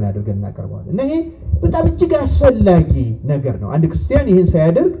ሕያው የሆነ አድርገን እናቀርበዋለን። እና ይሄ በጣም እጅግ አስፈላጊ ነገር ነው። አንድ ክርስቲያን ይህን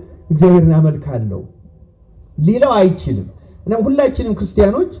ሳያደርግ እግዚአብሔርን አመልካለሁ ሌላው አይችልም። እና ሁላችንም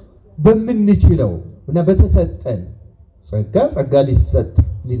ክርስቲያኖች በምንችለው እና በተሰጠን ጸጋ ሊሰጥ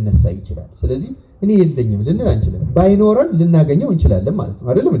ሊነሳ ይችላል። ስለዚህ እኔ የለኝም ልንል አንችልም። ባይኖረን ልናገኘው እንችላለን ማለት ነው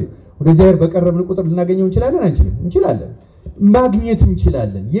አይደለም እንዴ? ወደ እግዚአብሔር በቀረብን ቁጥር ልናገኘው እንችላለን አንችልም? እንችላለን። ማግኘት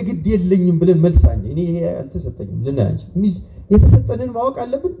እንችላለን። የግድ የለኝም ብለን መልሳኝ እኔ አልተሰጠኝም ልንል አንችልም። የተሰጠንን ማወቅ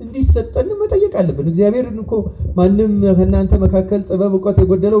አለብን። እንዲሰጠን መጠየቅ አለብን። እግዚአብሔርን እኮ ማንም ከእናንተ መካከል ጥበብ ዕውቀት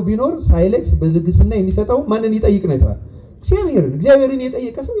የጎደለው ቢኖር ሳይለክስ በልግስና የሚሰጠው ማንን ይጠይቅ ነው የተባለው? እግዚአብሔርን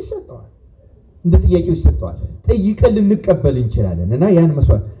የጠየቀ ሰው ይሰጠዋል። እንደ ጥያቄው ይሰጠዋል። ጠይቀን ልንቀበል እንችላለን እና ያን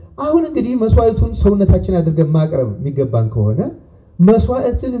መስዋዕት አሁን እንግዲህ መስዋዕቱን ሰውነታችን አድርገን ማቅረብ የሚገባን ከሆነ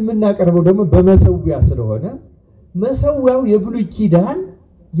መስዋዕትን የምናቀርበው ደግሞ በመሰዊያ ስለሆነ መሰዊያው የብሉይ ኪዳን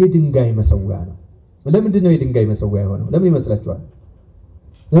የድንጋይ መሰዊያ ነው። ለምንድን ነው የድንጋይ መሰዊያ የሆነው? ለምን ይመስላችኋል?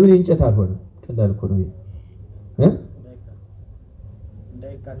 ለምን የእንጨት አልሆነም? ቀላል እኮ ነው።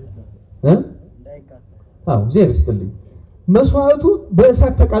 እግዚአብሔር ይስጥልኝ። መስዋዕቱ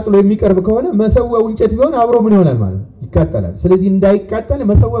በእሳት ተቃጥሎ የሚቀርብ ከሆነ መሰዊያው እንጨት ቢሆን አብሮ ምን ይሆናል ማለት ነው? ይቃጠላል። ስለዚህ እንዳይቃጠል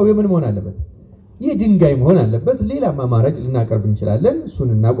መሰዊያው የምን መሆን አለበት? የድንጋይ መሆን አለበት። ሌላም አማራጭ ልናቀርብ እንችላለን። እሱን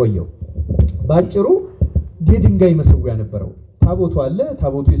እናቆየው። ባጭሩ የድንጋይ መሰዊያ ነበረው። ታቦቱ አለ።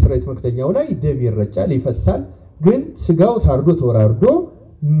 ታቦቱ የሥርዓት መክደኛው ላይ ደም ይረጫል፣ ይፈሳል። ግን ስጋው ታርዶ ተወራርዶ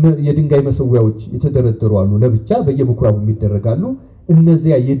የድንጋይ መሰዊያዎች የተደረደሩ አሉ። ለብቻ በየምኩራቡ ይደረጋሉ።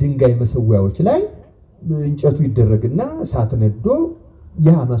 እነዚያ የድንጋይ መሰዊያዎች ላይ እንጨቱ ይደረግና እሳት ነዶ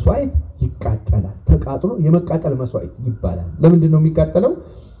ያ መስዋዕት ይቃጠላል። ተቃጥሎ የመቃጠል መስዋዕት ይባላል። ለምንድን ነው የሚቃጠለው?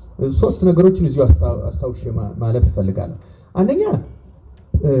 ሶስት ነገሮችን እዚሁ አስታውሼ ማለፍ እፈልጋለሁ። አንደኛ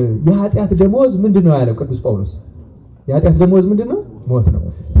የኃጢአት ደሞዝ ምንድነው ያለው ቅዱስ ጳውሎስ? የኃጢአት ደሞዝ ምንድነው? ሞት ነው።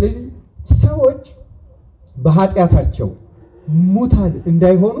 ስለዚህ ሰዎች በኃጢአታቸው ሙታን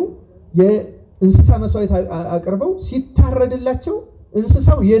እንዳይሆኑ የእንስሳ መስዋዕት አቅርበው ሲታረድላቸው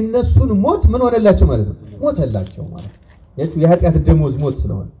እንስሳው የነሱን ሞት ምን ሆነላቸው ማለት ነው? ሞተላቸው ማለት ነው። የኃጢአት ደሞዝ ሞት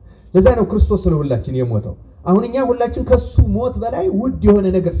ስለሆነ ለዛ ነው ክርስቶስ ስለሁላችን የሞተው። አሁን እኛ ሁላችን ከሱ ሞት በላይ ውድ የሆነ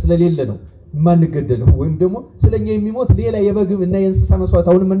ነገር ስለሌለ ነው ማንገደለው ወይም ደግሞ ስለኛ የሚሞት ሌላ የበግ እና የእንስሳ መስዋዕት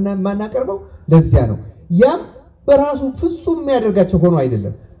አሁን ማናቀርበው ለዚያ ነው። ያም በራሱ ፍጹም የሚያደርጋቸው ሆኖ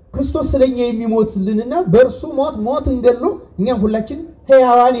አይደለም። ክርስቶስ ስለኛ የሚሞትልንና በእርሱ ሞትን ገድሎ እኛ ሁላችን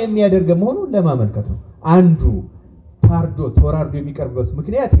ሕያዋን የሚያደርገ መሆኑን ለማመልከት ነው። አንዱ ታርዶ ተወራርዶ የሚቀርብበት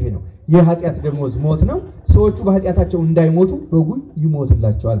ምክንያት ይሄ ነው። የኃጢአት ደሞዝ ሞት ነው። ሰዎቹ በኃጢአታቸው እንዳይሞቱ በጉ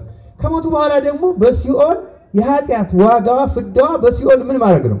ይሞትላቸዋል። ከሞቱ በኋላ ደግሞ በሲኦል የኃጢአት ዋጋዋ ፍዳዋ በሲኦል ምን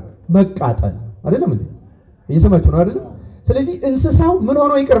ማድረግ ነው? መቃጠል አይደለም እንዴ? እየሰማችሁ ነው አይደለም? ስለዚህ እንስሳው ምን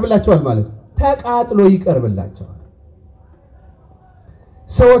ሆኖ ይቀርብላቸዋል ማለት ነው? ተቃጥሎ ይቀርብላቸዋል።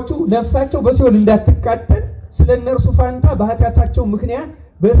 ሰዎቹ ነፍሳቸው በሲኦል እንዳትቃጠል ስለነርሱ ፋንታ በኃጢአታቸው ምክንያት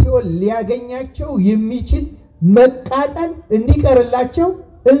በሲኦል ሊያገኛቸው የሚችል መቃጠል እንዲቀርላቸው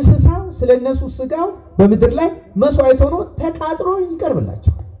እንስሳው ስለነሱ ስጋው በምድር ላይ መስዋዕት ሆኖ ተቃጥሎ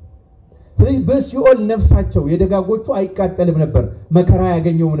ይቀርብላቸው። ስለዚህ በሲኦል ነፍሳቸው የደጋጎቹ አይቃጠልም ነበር፣ መከራ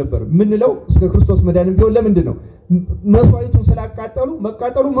ያገኘውም ነበር። ምንለው እስከ ክርስቶስ መዳንም ቢሆን ለምንድን ነው? መስዋዕቱን ስላቃጠሉ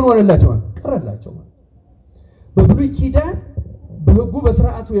መቃጠሉ ምን ሆነላቸው? ቀረላቸው። በብሉይ ኪዳን በሕጉ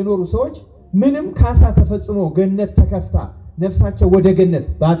በሥርዓቱ የኖሩ ሰዎች ምንም ካሳ ተፈጽሞ ገነት ተከፍታ ነፍሳቸው ወደ ገነት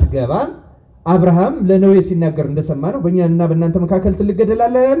ባትገባም አብርሃም ለነዌ ሲናገር እንደሰማነው በእኛና በእናንተ መካከል ትልቅ ገደል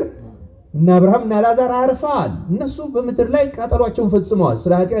አለ አይደል? እና አብርሃም እና አልዓዛር አርፈዋል። እነሱ በምድር ላይ ቃጠሏቸውን ፈጽመዋል።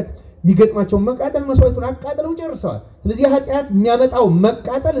 ስለ ኃጢአት የሚገጥማቸውን መቃጠል መስዋዕቱን አቃጥለው ጨርሰዋል። ስለዚህ ኃጢአት የሚያመጣው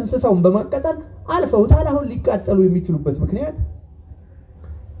መቃጠል እንስሳውን በማቃጠል አልፈውታል። አሁን ሊቃጠሉ የሚችሉበት ምክንያት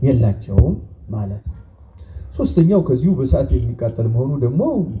የላቸውም ማለት ነው። ሶስተኛው ከዚሁ በእሳት የሚቃጠል መሆኑ ደግሞ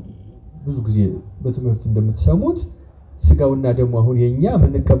ብዙ ጊዜ በትምህርት እንደምትሰሙት ስጋውና ደግሞ አሁን የኛ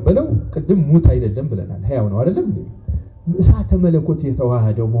የምንቀበለው ቅድም ሙት አይደለም ብለናል፣ ሕያው ነው አይደለም እንዴ? እሳተ መለኮት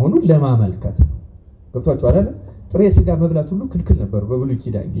የተዋሃደው መሆኑን ለማመልከት ገብቷችሁ አይደል? ጥሬ ስጋ መብላት ሁሉ ክልክል ነበር በብሉይ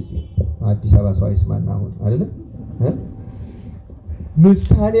ኪዳን ጊዜ። አዲስ አበባ ሰው አይስማና አሁን አይደለም።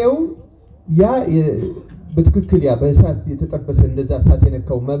 ምሳሌው ያ በትክክል ያ በእሳት የተጠበሰ እንደዛ እሳት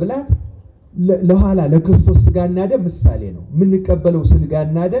የነካው መብላት ለኋላ ለክርስቶስ ስጋና ደም ምሳሌ ነው። የምንቀበለው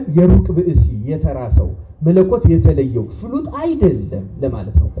ስጋና ደም የሩቅ ብእሲ የተራሰው መለኮት የተለየው ፍሉጥ አይደለም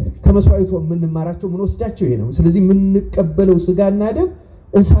ለማለት ነው። ከመስዋዕቱ የምንማራቸው ምን ወስዳቸው ይሄ ነው። ስለዚህ የምንቀበለው ስጋና ደም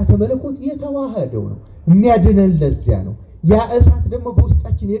እሳተ መለኮት የተዋሃደው ነው። የሚያድነን ለዚያ ነው። ያ እሳት ደግሞ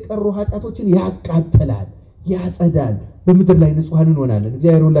በውስጣችን የቀሩ ኃጢአቶችን ያቃጥላል፣ ያጸዳል። በምድር ላይ ንጹሃን እንሆናለን።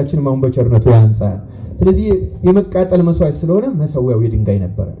 እግዚአብሔር ሁላችንም አሁን በቸርነቱ ያንጻል። ስለዚህ የመቃጠል መስዋዕት ስለሆነ መሰዊያው የድንጋይ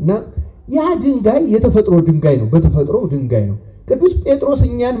ነበር እና ያ ድንጋይ የተፈጥሮ ድንጋይ ነው። በተፈጥሮ ድንጋይ ነው። ቅዱስ ጴጥሮስ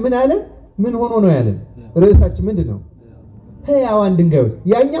እኛን ምን አለ? ምን ሆኖ ነው ያለን? ርዕሳችን ምንድነው? ሕያዋን ድንጋዮች።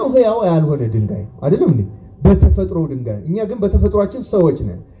 ያኛው ሕያው ያልሆነ ድንጋይ አይደለም እንዴ? በተፈጥሮ ድንጋይ። እኛ ግን በተፈጥሯችን ሰዎች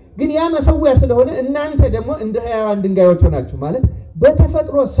ነን። ግን ያ መሰዊያ ስለሆነ እናንተ ደግሞ እንደ ሕያዋን ድንጋዮች ሆናችሁ ማለት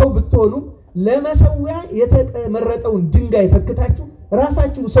በተፈጥሮ ሰው ብትሆኑ ለመሰዊያ የተመረጠውን ድንጋይ ተክታችሁ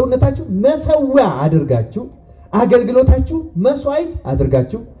ራሳችሁ ሰውነታችሁ መሰዊያ አድርጋችሁ አገልግሎታችሁ መስዋዕት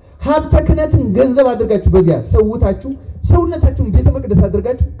አድርጋችሁ ሀብተ ክህነትን ገንዘብ አድርጋችሁ በዚያ ሰውታችሁ ሰውነታችሁን ቤተ መቅደስ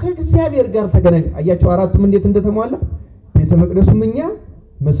አድርጋችሁ ከእግዚአብሔር ጋር ተገናኙ። አያችሁ አራቱም እንዴት እንደተሟላ ቤተ መቅደሱም እኛ፣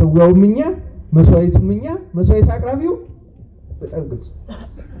 መሰዊያውም እኛ፣ መስዋዕቱም እኛ፣ መስዋዕት አቅራቢው በጣም ግልጽ።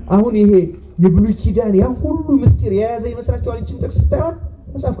 አሁን ይሄ የብሉይ ኪዳን ያ ሁሉ ምስጢር የያዘ ይመስላችኋል? እቺን ጥቅስ ስታዩት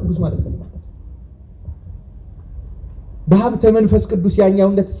መጽሐፍ ቅዱስ ማለት ነው። በሀብተ መንፈስ ቅዱስ ያኛው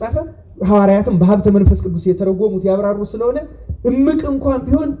እንደተጻፈ ሐዋርያትም በሀብተ መንፈስ ቅዱስ የተረጎሙት ያብራሩ ስለሆነ እምቅ እንኳን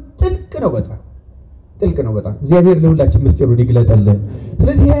ቢሆን ጥልቅ ነው፣ በጣም ጥልቅ ነው በጣም። እግዚአብሔር ለሁላችን ምስጢሩን ይግለጠልን።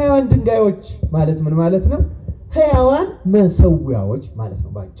 ስለዚህ ሕያዋን ድንጋዮች ማለት ምን ማለት ነው? ሕያዋን መሰዊያዎች ማለት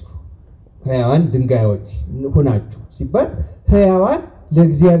ነው ባጭሩ። ሕያዋን ድንጋዮች ሆናችሁ ሲባል ሕያዋን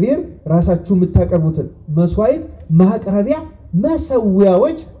ለእግዚአብሔር ራሳችሁ የምታቀርቡትን መስዋዕት ማቅረቢያ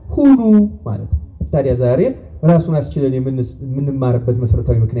መሰዊያዎች ሁሉ ማለት ነው። ታዲያ ዛሬ ራሱን አስችለን የምንማርበት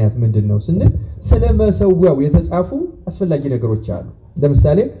መሰረታዊ ምክንያት ምንድነው ስንል ስለ መሰዊያው የተጻፉ አስፈላጊ ነገሮች አሉ።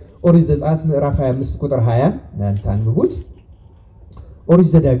 ለምሳሌ ኦሪት ዘጸአት ምዕራፍ 25 ቁጥር 20 እናንተ አንብቡት። ኦሪት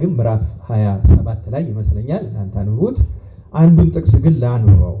ዘዳግም ምዕራፍ 27 ላይ ይመስለኛል እናንተ አንብቡት። አንዱን ጥቅስ ግን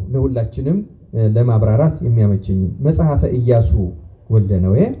ላንብበው ለሁላችንም ለማብራራት የሚያመቸኝ መጽሐፈ ኢያሱ ወልደ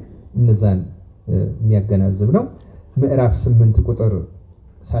ነዌ እነዛን የሚያገናዝብ ነው። ምዕራፍ 8 ቁጥር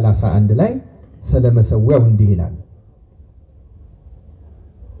 31 ላይ ስለ መሰዊያው እንዲህ ይላል።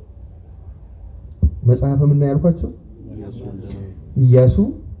 መጽሐፈ ምን ያልኳችሁ ኢያሱ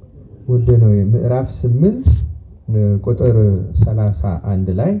ወልደ ነዌ ምዕራፍ 8 ቁጥር 31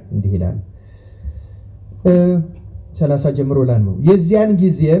 ላይ እንዲህ ይላል። 30 ጀምሮ ነው። የዚያን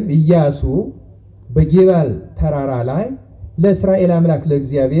ጊዜም ኢያሱ በጌባል ተራራ ላይ ለእስራኤል አምላክ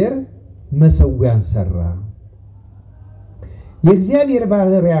ለእግዚአብሔር መሰዊያን ሰራ። የእግዚአብሔር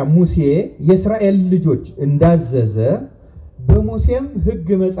ባሪያ ሙሴ የእስራኤል ልጆች እንዳዘዘ በሙሴም ሕግ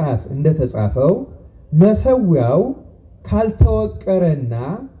መጽሐፍ እንደተጻፈው መሰዊያው ካልተወቀረና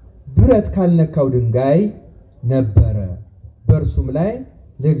ብረት ካልነካው ድንጋይ ነበረ። በእርሱም ላይ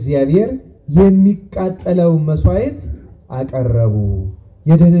ለእግዚአብሔር የሚቃጠለው መስዋዕት አቀረቡ፣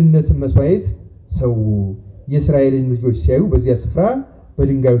 የደህንነትን መስዋዕት ሰው። የእስራኤልን ልጆች ሲያዩ በዚያ ስፍራ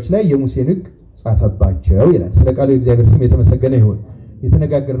በድንጋዮች ላይ የሙሴን ሕግ ጻፈባቸው ይላል። ስለ ቃሉ የእግዚአብሔር ስም የተመሰገነ ይሁን።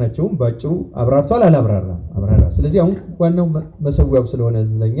 የተነጋገርናቸውም ባጭሩ አብራርቷል አላብራራ? አብራራ። ስለዚህ አሁን ዋናው መሰዊያው ስለሆነ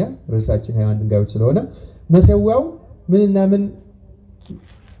ስለኛ ርዕሳችን ሕያዋን ድንጋዮች ስለሆነ መሰዊያው ምንና ምን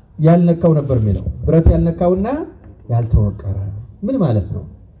ያልነካው ነበር የሚለው ብረት ያልነካውና ያልተወቀረ ምን ማለት ነው?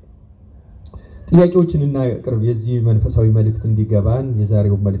 ጥያቄዎችን እናቅርብ። የዚህ መንፈሳዊ መልእክት እንዲገባን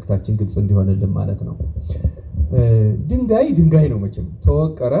የዛሬው መልእክታችን ግልጽ እንዲሆንልን ማለት ነው። ድንጋይ ነው መቼም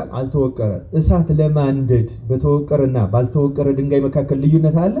ተወቀረ አልተወቀረ እሳት ለማንደድ በተወቀረና ባልተወቀረ ድንጋይ መካከል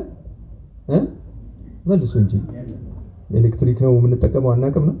ልዩነት አለ? መልሱ እንጂ ኤሌክትሪክ ነው የምንጠቀመው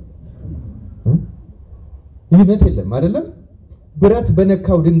አናውቅም ነው? ልዩነት የለም አይደለም? ብረት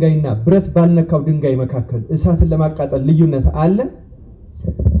በነካው ድንጋይና ብረት ባልነካው ድንጋይ መካከል እሳትን ለማቃጠል ልዩነት አለ?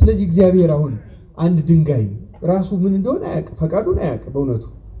 ስለዚህ እግዚአብሔር አሁን አንድ ድንጋይ ራሱ ምን እንደሆነ አያውቅ፣ ፈቃዱን አያውቅ። በእውነቱ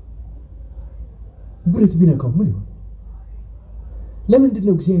ብረት ቢነካው ምን ይሆን? ለምንድን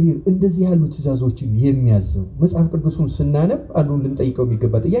ነው እግዚአብሔር እንደዚህ ያሉ ትእዛዞችን የሚያዘው? መጽሐፍ ቅዱሱን ስናነብ አንዱን ልንጠይቀው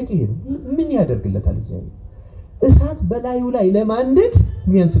የሚገባ ጥያቄ ይሄ ነው። ምን ያደርግለታል እግዚአብሔር? እሳት በላዩ ላይ ለማንደድ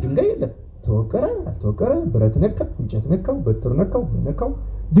የሚያንስ ድንጋይ የለም። ተወቀረ አልተወቀረ፣ ብረት ነካው፣ እንጨት ነካው፣ በትር ነካው፣ ነካው፣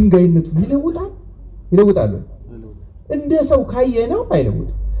 ድንጋይነቱን ይለውጣል። እንደ ሰው ካየነው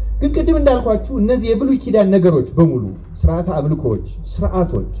አይለውጥም። ግን ቅድም እንዳልኳችሁ እነዚህ የብሉይ ኪዳን ነገሮች በሙሉ ስርዓተ አምልኮች፣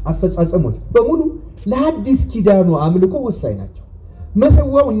 ስርዓቶች፣ አፈጻጸሞች በሙሉ ለሐዲስ ኪዳኑ አምልኮ ወሳኝ ናቸው።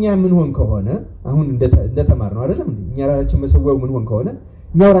 መሰዊያው እኛ ምን ሆን ከሆነ አሁን እንደተማር ነው አይደለም እንዴ? እኛ ራሳችን መሰዊያው ምን ሆን ከሆነ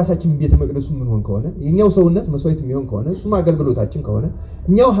እኛው ራሳችን ቤተ መቅደሱ ምን ሆን ከሆነ የኛው ሰውነት መስዋዕት የሚሆን ከሆነ እሱም አገልግሎታችን ከሆነ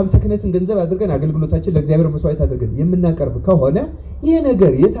እኛው ሀብተ ክህነትን ገንዘብ አድርገን አገልግሎታችን ለእግዚአብሔር መስዋዕት አድርገን የምናቀርብ ከሆነ ይሄ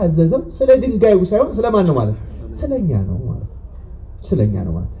ነገር የታዘዘው ስለ ድንጋዩ ሳይሆን ስለማን ነው ማለት ነው? ስለኛ ነው ማለት ነው። ስለኛ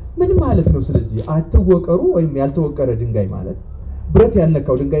ነው ማለት ምን ማለት ነው? ስለዚህ አትወቀሩ ወይም ያልተወቀረ ድንጋይ ማለት ብረት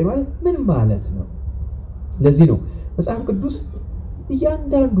ያልነካው ድንጋይ ማለት ምን ማለት ነው? ለዚህ ነው መጽሐፍ ቅዱስ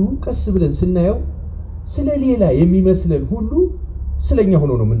እያንዳንዱ ቀስ ብለን ስናየው ስለሌላ የሚመስለን ሁሉ ስለኛ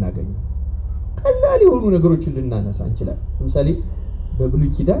ሆኖ ነው የምናገኘው። ቀላል የሆኑ ነገሮችን ልናነሳ እንችላለን። ለምሳሌ በብሉይ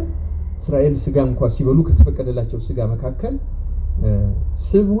ኪዳን እስራኤል ስጋ እንኳን ሲበሉ ከተፈቀደላቸው ስጋ መካከል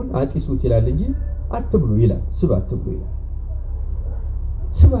ስቡን አጢሱት ይላል እንጂ አትብሉ ይላል። ስብ አትብሉ ይላል።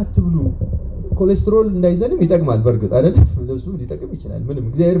 ስብ አትብሉ ኮሌስትሮል እንዳይዘንም ይጠቅማል። በእርግጥ አይደል ለሱ ሊጠቅም ይችላል። ምንም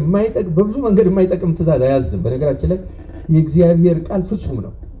እግዚአብሔር የማይጠቅም በብዙ መንገድ የማይጠቅም ትእዛዝ አያዝም። በነገራችን ላይ የእግዚአብሔር ቃል ፍጹም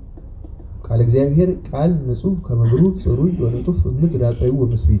ነው። ቃል እግዚአብሔር ቃል ንጹህ ከመብሩ ጽሩይ ወንጡፍ ምድር አጽዩ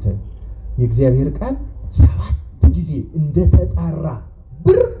ወመስቢተ የእግዚአብሔር ቃል 7 ጊዜ እንደተጣራ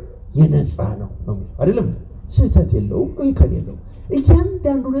ብር የነጻ ነው አይደለም ስህተት የለውም እንከን የለውም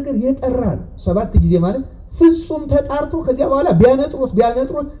እያንዳንዱ ነገር የጠራ ነው 7 ጊዜ ማለት ፍጹም ተጣርቶ ከዚያ በኋላ ቢያነጥሩት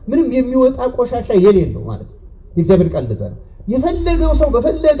ምንም የሚወጣ ቆሻሻ የሌለው ማለት ነው የእግዚአብሔር ቃል እንደዛ ነው የፈለገው ሰው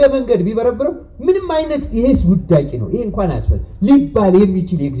በፈለገ መንገድ ቢበረብረው ምንም አይነት ይሄስ ውዳቂ ነው ይሄ እንኳን አያስፈልግ ሊባል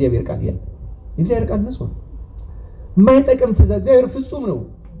የሚችል የእግዚአብሔር ቃል የለም የእግዚአብሔር ቃል ንጹህ ነው የማይጠቅም ትእዛዝ እግዚአብሔር ፍጹም ነው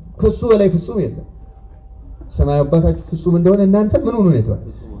ከሱ በላይ ፍጹም የለም ሰማይ አባታችሁ ፍጹም እንደሆነ እናንተ ምን ሆኖ ነው የተባለ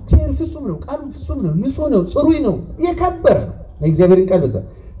እግዚአብሔር ፍጹም ነው ቃሉ ፍጹም ነው ንጹህ ነው ጽሩይ ነው የከበረ ነው የእግዚአብሔርን ቃል በዛ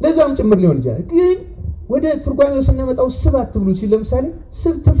ለዛም ጭምር ሊሆን ይችላል ግን ወደ ትርጓሜው ስናመጣው ስብ አትብሉ ሲል ለምሳሌ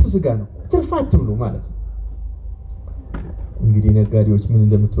ስብ ትርፍ ስጋ ነው ትርፍ አትብሉ ማለት ነው እንግዲህ ነጋዴዎች ምን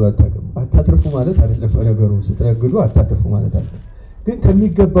እንደምትሉ አታትርፉ ማለት አይደለም ነገሩ ስትነግዱ አታትርፉ ማለት አይደለም ግን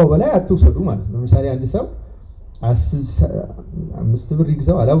ከሚገባው በላይ አትውሰዱ ማለት ነው ለምሳሌ አንድ ሰው 5 ብር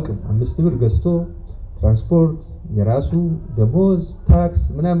ይግዛው አላውቅም 5 ብር ገዝቶ ትራንስፖርት የራሱ ደሞዝ ታክስ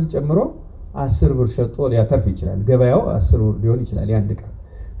ምናምን ጨምሮ 10 ብር ሸጦ ሊያተርፍ ይችላል ገበያው 10 ብር ሊሆን ይችላል ያን ዕቃ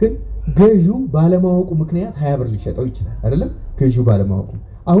ግን ገዢው ባለማወቁ ምክንያት 20 ብር ሊሸጠው ይችላል አይደለም ገዢው ባለማወቁ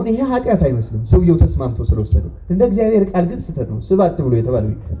አሁን ይሄ ኃጢአት አይመስልም ሰውየው ተስማምቶ ስለወሰደው እንደ እግዚአብሔር ቃል ግን ስተት ነው ስባት ብሎ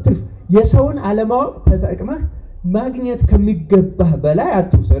የተባለው ትርፍ የሰውን አለማወቅ ተጠቅመህ ማግኘት ከሚገባህ በላይ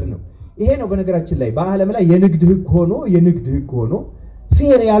አትውሰድ ነው ይሄ ነው በነገራችን ላይ በአለም ላይ የንግድ ህግ ሆኖ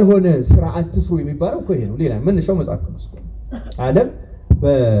ፌር ያልሆነ ስራ አትስሩ የሚባለው እኮ ይሄ ነው ሌላ መነሻው መጽሐፍ ቅዱስ ዓለም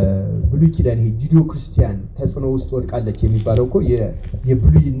በብሉይ ኪዳን ይሄ ጁዲዮ ክርስቲያን ተጽዕኖ ውስጥ ወድቃለች የሚባለው እኮ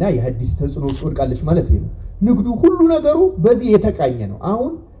የብሉይና የሐዲስ ተጽዕኖ ውስጥ ወድቃለች ማለት ይሄ ነው ንግዱ ሁሉ ነገሩ በዚህ የተቃኘ ነው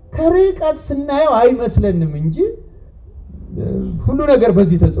አሁን ከርቀት ስናየው አይመስለንም እንጂ ሁሉ ነገር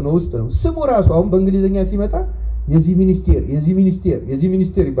በዚህ ተጽዕኖ ውስጥ ነው ስሙ ራሱ አሁን በእንግሊዘኛ ሲመጣ የዚህ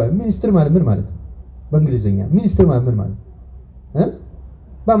ሚኒስቴር ይባላል ሚኒስትር ማለት ምን ማለት ነው በእንግሊዘኛ ሚኒስትር ማለት ምን ማለት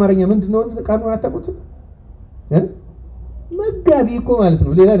በአማርኛ ምንድነው ቃሉን አታውቁትም መጋቢ እኮ ማለት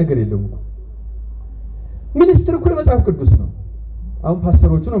ነው ሌላ ነገር የለውም እኮ ሚኒስትር እኮ የመጽሐፍ ቅዱስ ነው አሁን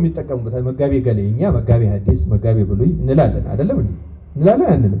ፓስተሮቹ ነው የሚጠቀሙበት መጋቢ ገለኛ መጋቢ ሐዲስ መጋቢ ብሉይ እንላለን አይደለም እንዴ እንላለን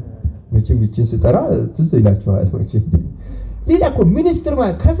አንልም መቼም ይችን ስጠራ ትዝ ይላችኋል መቼም ሌላ እኮ ሚኒስትር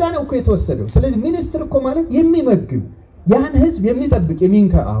ማለት ከዛ ነው እኮ የተወሰደው ስለዚህ ሚኒስትር እኮ ማለት የሚመግብ ያን ህዝብ የሚጠብቅ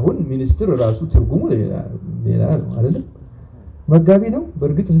የሚንካ አሁን ሚኒስትር ራሱ ትርጉሙ ሌላ ነው አይደለም መጋቢ ነው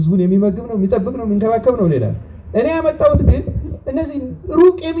በእርግጥ ህዝቡን የሚመግብ ነው የሚጠብቅ ነው የሚንከባከብ ነው ሌላ እኔ ያመጣሁት ግን እነዚህ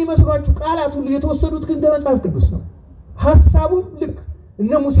ሩቅ የሚመስሏችሁ ቃላት ሁሉ የተወሰዱት ግን ከመጽሐፍ ቅዱስ ነው ሐሳቡም ልክ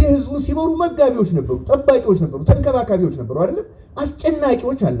እነ ሙሴ ህዝቡን ሲመሩ መጋቢዎች ነበሩ ጠባቂዎች ነበሩ ተንከባካቢዎች ነበሩ አይደለም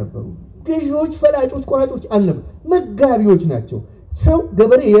አስጨናቂዎች አልነበሩ ገዢዎች ፈላጮች ቆራጮች አልነበሩ መጋቢዎች ናቸው ሰው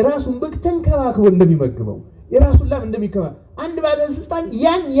ገበሬ የራሱን በግ ተንከባክቦ እንደሚመግበው የራሱን ላም እንደሚከባ አንድ ባለስልጣን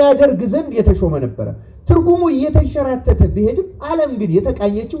ያን ያደርግ ዘንድ የተሾመ ነበር ትርጉሙ እየተሸራተተ ቢሄድም ዓለም ግን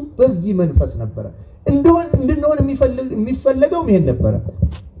የተቃኘችው በዚህ መንፈስ ነበር እንድንሆን የሚፈልገው ይሄን ነበር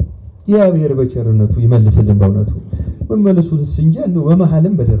እግዚአብሔር በቸርነቱ ይመልስልን በእውነቱ መመለሱስ እንጂ እንደው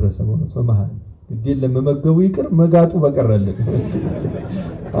በመሐልም በደረሰ በእውነቱ በመሐል ግዴል ለመመገቡ ይቅር መጋጡ በቀረልን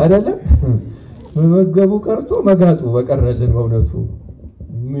አይደለም መመገቡ ቀርቶ መጋጡ በቀረልን በእውነቱ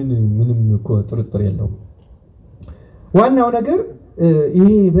ምንም እኮ ጥርጥር የለውም ዋናው ነገር ይሄ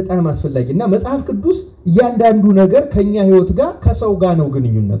በጣም አስፈላጊና መጽሐፍ ቅዱስ እያንዳንዱ ነገር ከኛ ህይወት ጋር ከሰው ጋር ነው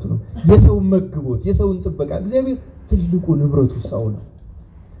ግንኙነቱ ነው የሰውን መግቦት የሰውን ጥበቃ እግዚአብሔር ትልቁ ንብረቱ ሰው ነው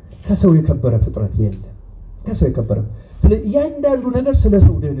ከሰው የከበረ ፍጥረት የለም ከሰው የከበረ ስለዚህ እያንዳንዱ ነገር ስለ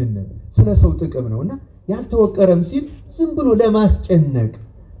ሰው ደህንነት ስለ ሰው ጥቅም ነውና ያልተወቀረም ሲል ዝም ብሎ ለማስጨነቅ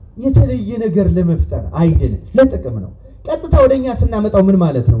የተለየ ነገር ለመፍጠር አይደለም ለጥቅም ነው ቀጥታ ወደኛ ስናመጣው ምን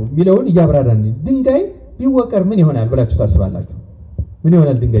ማለት ነው የሚለውን እያብራራን ድንጋይ ቢወቀር ምን ይሆናል ብላችሁ ታስባላችሁ ምን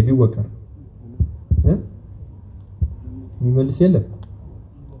ይሆናል ድንጋይ ቢወቀር የሚመልስ የለም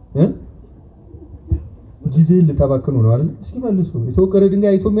ጊዜ ልታባክኑ ነው አይደል እስኪ መልሱ የተወቀረ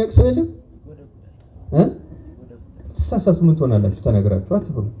ድንጋይ አይቶ የሚያቅሰው የለም ተሳሳቱ ምን ትሆናላችሁ ተናገራችሁ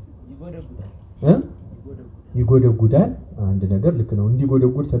አትፈሩ ይጎደጉዳል አንድ ነገር ልክ ነው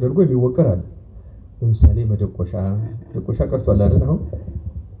እንዲጎደጉድ ተደርጎ የሚወቀር አለ ለምሳሌ መደቆሻ ቀርቷል አይደል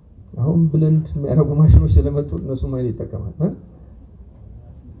አሁን ብለንድ የሚያረጉ ማሽኖች ስለመጡ እነሱ ማለት ይጠቀማል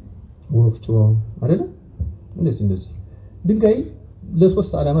ወፍጮ አይደል እንደዚህ ድንጋይ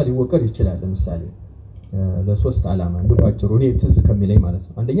ለሶስት ዓላማ ሊወቀር ይችላል ለምሳሌ ለሶስት ዓላማ እንደባጭሩ እኔ ትዝ ከሚለኝ ማለት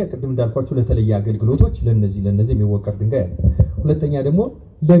ነው አንደኛ ቅድም እንዳልኳችሁ ለተለየ አገልግሎቶች ለነዚህ የሚወቀር ድንጋይ አለ ሁለተኛ ደግሞ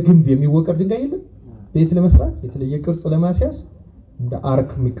ለግንብ የሚወቀር ድንጋይ የለም ቤት ለመስራት የተለየ ቅርጽ ለማስያዝ እንደ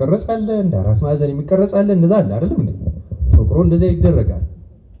አርክ የሚቀረጽ አለ እንደ ራስ ማዕዘን የሚቀረጽ አለ እንደዛ አለ አይደል እንዴ ተወቅሮ እንደዛ ይደረጋል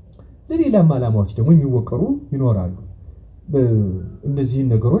ለሌላም ዓላማዎች ደግሞ የሚወቀሩ ይኖራሉ እነዚህ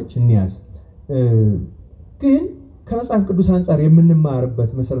ነገሮች እንያዝ ግን ከመጽሐፍ ቅዱስ አንፃር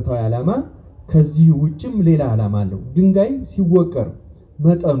የምንማርበት መሰረታዊ ዓላማ ከዚህ ውጭም ሌላ ዓላማ አለው። ድንጋይ ሲወቀር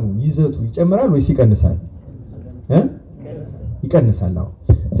መጠኑ ይዘቱ ይጨምራል ወይስ ይቀንሳል? ይቀንሳል።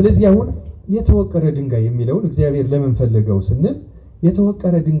 ስለዚህ አሁን የተወቀረ ድንጋይ የሚለውን እግዚአብሔር ለምን ፈለገው ስንል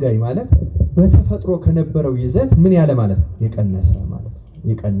የተወቀረ ድንጋይ ማለት በተፈጥሮ ከነበረው ይዘት ምን ያለ ማለት ነው? የቀነሰ ማለት ነው።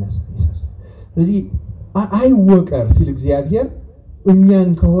 የቀነሰ ይሰሳ። ስለዚህ አይወቀር ሲል እግዚአብሔር እኛን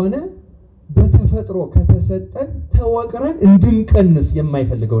ከሆነ በተፈጥሮ ከተሰጠን ተወቅረን እንድንቀንስ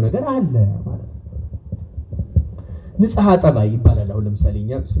የማይፈልገው ነገር አለ ማለት ነው። ንጽሐ ጠባይ ይባላል። አሁን ለምሳሌ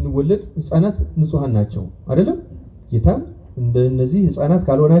እኛ ስንወለድ ህፃናት ንጹሃን ናቸው አይደለም? ጌታ እንደነዚህ ህፃናት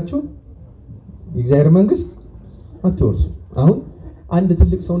ካልሆናችሁ የእግዚአብሔር መንግስት አትወርሱ። አሁን አንድ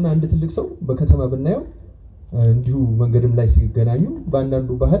ትልቅ ሰውና አንድ ትልቅ ሰው በከተማ ብናየው እንዲሁ መንገድም ላይ ሲገናኙ በአንዳንዱ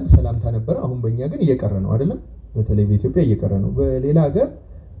ባህል ሰላምታ ነበር። አሁን በእኛ ግን እየቀረ ነው አይደለም? በተለይ በኢትዮጵያ እየቀረ ነው። በሌላ ሀገር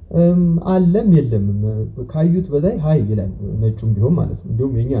አለም የለም ካዩት በላይ ሃይ ይላል ነጩም ቢሆን ማለት ነው።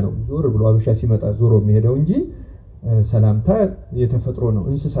 እንዲሁም የኛ ነው ዞር ብሎ አበሻ ሲመጣ ዞሮ የሚሄደው እንጂ ሰላምታ የተፈጥሮ ነው።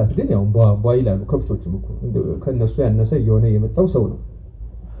 እንስሳት ግን ያው ቧ ይላሉ። ከብቶችም እኮ ከነሱ ያነሰ የሆነ የመጣው ሰው ነው።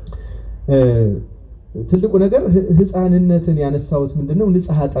 ትልቁ ነገር ህፃንነትን ያነሳውት ምንድነው?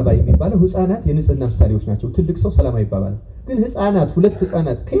 ንጽሐ ጠባይ የሚባለው ህፃናት የንጽህና ምሳሌዎች ናቸው። ትልቅ ሰው ሰላም አይባባል። ግን ህፃናት ሁለት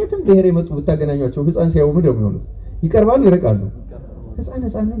ህፃናት ከየትም ብሔር የመጡ ብታገናኟቸው ህፃን ሲያዩ ምንድነው የሚሆኑት? ይቀርባሉ ይርቃሉ? ህፃን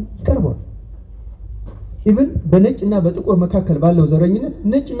ይቀርባሉ። ኢቭን በነጭና በጥቁር መካከል ባለው ዘረኝነት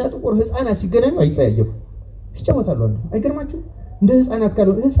ነጭና ጥቁር ህፃናት ሲገናኙ አይጸያየፉ፣ ይጫወታሉ። አይገርማችሁ? እንደ ህፃናት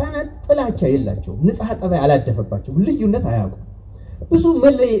ካለው ህፃናት ጥላቻ የላቸው፣ ንጽሐ ጠባይ አላደፈባቸው፣ ልዩነት አያውቁም። ብዙ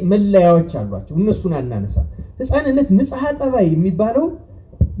መለያዎች አሏቸው። እነሱን አናነሳ። ህፃንነት ንጽሐ ጠባይ የሚባለው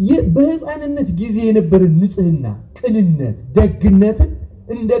በህፃንነት ጊዜ የነበረ ንጽህና፣ ቅንነት፣ ደግነትን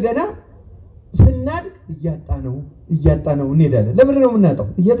እንደገና ስናድግ እያጣነው እንሄዳለን። ለምንድን ነው የምናጣው?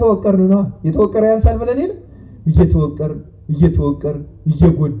 እየተወቀርን ነው። የተወቀረ ያንሳል ብለን አይደል?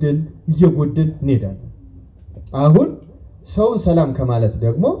 እየጎደል እንሄዳለን። አሁን ሰውን ሰላም ከማለት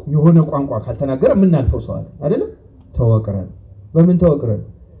ደግሞ የሆነ ቋንቋ ካልተናገረ የምናልፈው ሰው አለ አይደል? ተወቅረን። በምን ተወቅረን?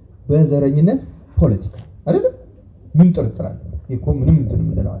 በዘረኝነት ፖለቲካ አይደል? ምን ጥርጥራል? ይሄ ምንም እንትን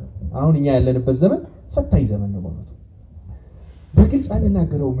ምንለዋል። አሁን እኛ ያለንበት ዘመን ፈታኝ ዘመን ነው ማለት ነው። በግልጽ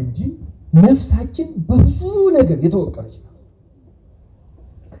አንናገረውም እንጂ ነፍሳችን በብዙ ነገር የተወቀረች ነው።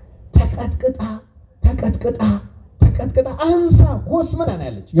 ተቀጥቅጣ አንሳ ኮስመና ነው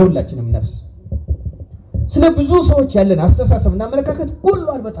ያለች የሁላችንም ነፍስ። ስለ ብዙ ሰዎች ያለን አስተሳሰብና አመለካከት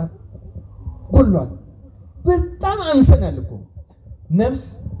ጎሏል፣ በጣም አንሰናል እኮ። ነፍስ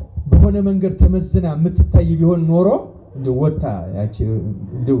በሆነ መንገድ ተመዝና የምትታይ ቢሆን ኖሮ እንደው ወጣ ያቺ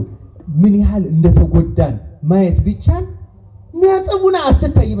እንደው ምን ያህል እንደተጎዳን ማየት ቢቻል ነጥቡና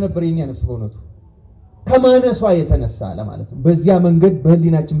አትታይም ነበር የኛ ነፍስ በእውነቱ ከማነሷ የተነሳ ለማለት ነው። በዚያ መንገድ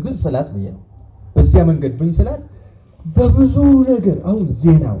በህሊናችን ብንስላት ነው። በዚያ መንገድ ብንስላት በብዙ ነገር አሁን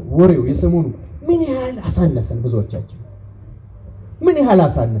ዜናው ወሬው የሰሞኑ ምን ያህል አሳነሰን፣ ብዙዎቻችን ምን ያህል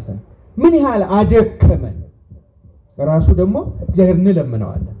አሳነሰን፣ ምን ያህል አደከመን። ራሱ ደግሞ እግዚአብሔር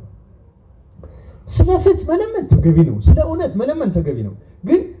እንለምነዋለን። ስለ ፍትህ መለመን ተገቢ ነው፣ ስለ እውነት መለመን ተገቢ ነው።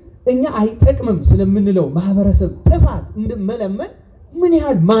 ግን እኛ አይጠቅምም ስለምንለው ማህበረሰብ ጥፋት እንደመለመን ምን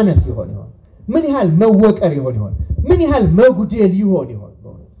ያህል ማነስ ይሆን? ምን ያህል መወቀር ይሆን? ምን ያህል መጉደል ይሆን?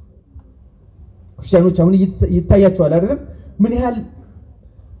 ክርስቲያኖች አሁን ይታያቸዋል አይደለም? ምን ያህል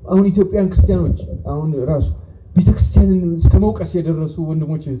አሁን ኢትዮጵያን ክርስቲያኖች አሁን ራሱ ቤተክርስቲያንን እስከ መውቀስ የደረሱ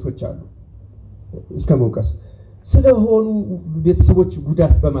ወንድሞች እህቶች አሉ። እስከ መውቀስ ስለሆኑ ቤተሰቦች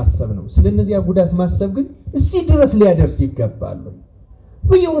ጉዳት በማሰብ ነው። ስለነዚያ ጉዳት ማሰብ ግን እስቲ ድረስ ሊያደርስ ይገባል።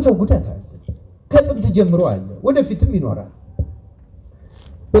 በየቦታው ጉዳት አለ፣ ከጥንት ጀምሮ አለ፣ ወደፊትም ይኖራል።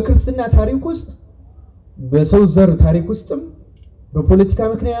 በክርስትና ታሪክ ውስጥ በሰው ዘር ታሪክ ውስጥም በፖለቲካ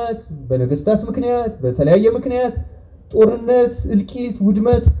ምክንያት፣ በነገስታት ምክንያት፣ በተለያየ ምክንያት ጦርነት፣ እልቂት፣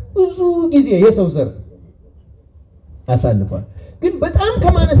 ውድመት ብዙ ጊዜ የሰው ዘር አሳልፏል። ግን በጣም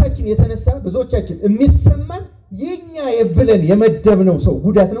ከማነሳችን የተነሳ ብዙዎቻችን የሚሰማን የኛ የብለን የመደብነው ሰው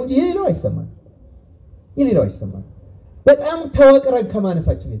ጉዳት ነው እንጂ የሌላው አይሰማን። በጣም ተወቅረን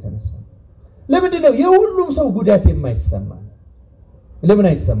ከማነሳችን የተነሳ ለምንድን ነው የሁሉም ሰው ጉዳት የማይሰማን? ለምን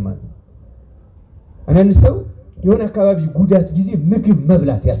አይሰማን? አንዳንድ ሰው የሆነ አካባቢ ጉዳት ጊዜ ምግብ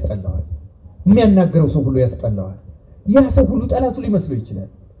መብላት ያስጠላዋል፣ የሚያናገረው ሰው ሁሉ ያስጠላዋል። ያ ሰው ሁሉ ጠላቱ ሊመስለው ይችላል።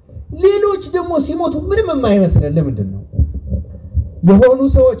 ሌሎች ደግሞ ሲሞቱ ምንም የማይመስለን ለምንድን ነው? የሆኑ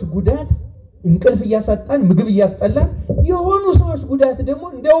ሰዎች ጉዳት እንቅልፍ እያሳጣን ምግብ እያስጠላን፣ የሆኑ ሰዎች ጉዳት ደግሞ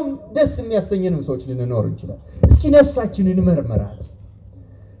እንደውም ደስ የሚያሰኘንም ሰዎች ልንኖር እንችላለን። እስኪ ነፍሳችንን እንመርመራት።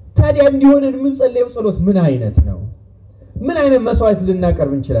 ታዲያ እንዲሆነን ምን ጸልየው ጸሎት ምን አይነት ነው? ምን አይነት መስዋዕት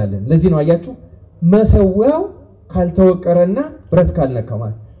ልናቀርብ እንችላለን? ለዚህ ነው አያችሁ መሰዊያው ካልተወቀረና ብረት ካልነካው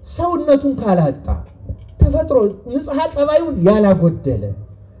ማለት ሰውነቱን ካላጣ ተፈጥሮ ንጽሐ ጠባዩን ያላጎደለ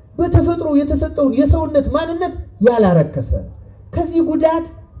በተፈጥሮ የተሰጠውን የሰውነት ማንነት ያላረከሰ ከዚህ ጉዳት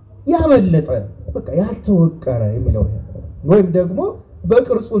ያመለጠ በቃ ያልተወቀረ የሚለው ወይም ደግሞ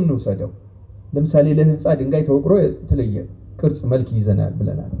በቅርጹ እንውሰደው ለምሳሌ ለህንጻ ድንጋይ ተወቅሮ የተለየ ቅርጽ መልክ ይዘናል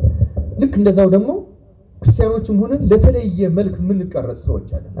ብለናል ልክ እንደዛው ደግሞ ክርስቲያኖችም ሆነን ለተለየ መልክ ምን ቀረጽ ሰዎች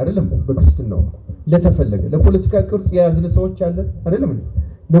አለን አይደለም በክርስትናው ለተፈለገ ለፖለቲካ ቅርጽ የያዝን ሰዎች አለን አይደለም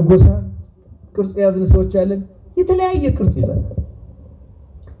ለጎሳ ቅርጽ የያዝን ሰዎች አለን የተለያየ ቅርጽ ይዘናል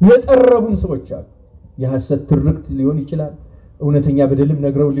የጠረቡን ሰዎች አሉ የሐሰት ትርክት ሊሆን ይችላል እውነተኛ በደልም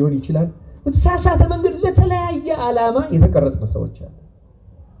ነግረው ሊሆን ይችላል በተሳሳተ መንገድ ለተለያየ ዓላማ የተቀረጽን ሰዎች አሉ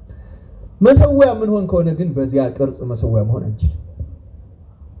መሰዊያ ምን ሆን ከሆነ ግን በዚያ ቅርጽ መሰዊያ መሆን አንችልም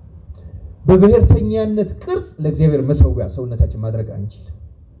በብሔርተኛነት ቅርጽ ለእግዚአብሔር መሰዊያ ሰውነታችን ማድረግ አንችልም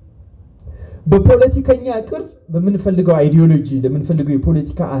በፖለቲከኛ ቅርጽ በምንፈልገው አይዲዮሎጂ ለምንፈልገው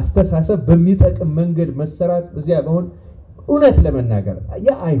የፖለቲካ አስተሳሰብ በሚጠቅም መንገድ መሰራት በዚያ መሆን እውነት ለመናገር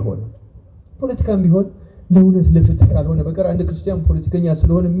ያ አይሆንም ፖለቲካም ቢሆን ለእውነት ለፍትህ ካልሆነ በቀር አንድ ክርስቲያን ፖለቲከኛ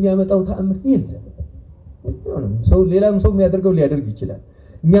ስለሆነ የሚያመጣው ተአምር የለም ሰው ሌላም ሰው የሚያደርገው ሊያደርግ ይችላል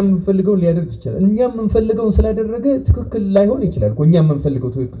እኛም የምንፈልገው ሊያደርግ ይችላል እኛም የምንፈልገውን ስላደረገ ትክክል ላይሆን ይችላል እኛም የምንፈልገው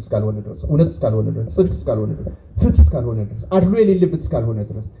ትክክል እስካልሆነ ድረስ እውነት እስካልሆነ ድረስ ጽድቅ እስካልሆነ ድረስ ፍትህ እስካልሆነ ድረስ አድሎ የሌለበት እስካልሆነ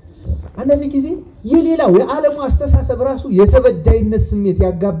ድረስ አንዳንድ ጊዜ የሌላው የዓለሙ አስተሳሰብ ራሱ የተበዳይነት ስሜት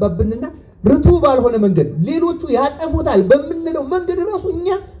ያጋባብንና ርቱ ባልሆነ መንገድ ሌሎቹ ያጠፉታል በመንነው መንገድ ራሱ እኛ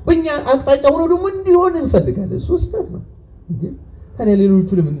በእኛ አቅጣጫ ሆኖ ደግሞ እንዲሆን እንፈልጋለን እሱ ስህተት ነው እንዴ ታዲያ ሌሎቹ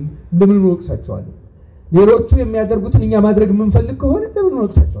ለምን እንወቅሳቸዋለን ሌሎቹ የሚያደርጉትን እኛ ማድረግ የምንፈልግ ከሆነ ለምን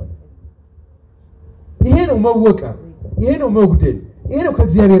እንወቅሳቸዋለን ይሄ ነው መወቀር ይሄ ነው መጉደል ይሄ ነው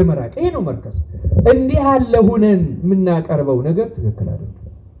ከእግዚአብሔር መራቅ ይሄ ነው መርከስ እንዲህ ያለ ሆነን የምናቀርበው ነገር ትክክል አይደለም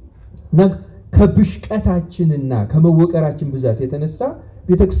እና ከብሽቀታችንና ከመወቀራችን ብዛት የተነሳ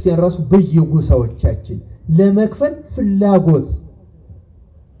ቤተክርስቲያን ራሱ በየጎሳዎቻችን ለመክፈል ፍላጎት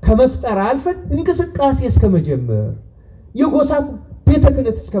ከመፍጠር አልፈን እንቅስቃሴ እስከመጀመር የጎሳ ቤተ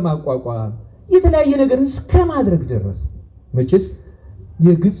ክህነት እስከማቋቋም የተለያየ ነገር እስከማድረግ ድረስ መቼስ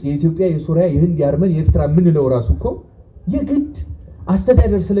የግብጽ የኢትዮጵያ የሶሪያ የህንድ የአርመን የኤርትራ ምንለው ራሱ እኮ የግድ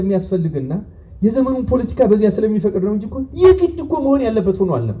አስተዳደር ስለሚያስፈልግና የዘመኑን ፖለቲካ በዚያ ስለሚፈቅድ ነው እንጂ እኮ የግድ እኮ መሆን ያለበት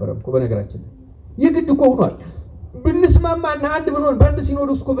ሆኖ አልነበረም እኮ በነገራችን የግድ እኮ ሆኗል ብንስማማና አንድ ብንሆን በአንድ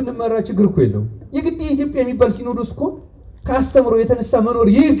ሲኖዶስ እኮ ብንመራ ችግር እኮ የለውም የግድ የኢትዮጵያ የሚባል ሲኖዶስ እኮ ካስተምሮ የተነሳ መኖር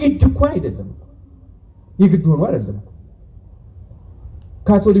የግድ እኮ አይደለም የግድ ሆኖ አይደለም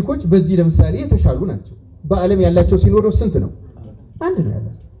ካቶሊኮች በዚህ ለምሳሌ የተሻሉ ናቸው በዓለም ያላቸው ሲኖዶስ ስንት ነው አንድ ነው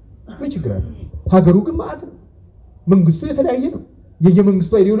ያላቸው ምን ችግር አለ ሀገሩ ግን ማዕት ነው መንግስቱ የተለያየ ነው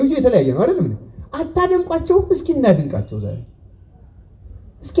የየመንግስቱ አይዲዮሎጂ የተለያየ ነው አይደለም አታደንቋቸው እስኪ እናድንቃቸው ዛሬ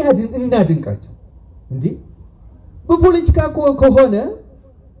እስኪ እናድንቃቸው እንዴ በፖለቲካ ከሆነ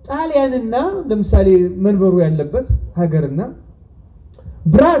ጣሊያንና ለምሳሌ መንበሩ ያለበት ሀገርና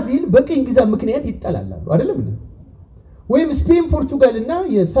ብራዚል በቅኝ ግዛት ምክንያት ይጣላሉ አይደለም ወይም ስፔን ፖርቹጋልና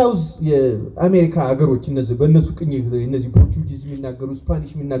የሳውዝ የአሜሪካ ሀገሮች እነዚህ በእነሱ ቅኝ እነዚህ ፖርቹጊዝ የሚናገሩ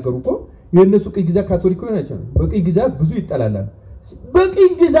ስፓኒሽ የሚናገሩ እኮ የእነሱ ቅኝ ግዛት ካቶሊክ ናቸው በቅኝ ግዛት ብዙ ይጣላሉ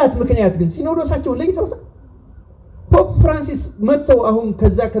በቅኝ ግዛት ምክንያት ግን ሲኖዶሳቸውን ለይተውታል ፖፕ ፍራንሲስ መጥተው አሁን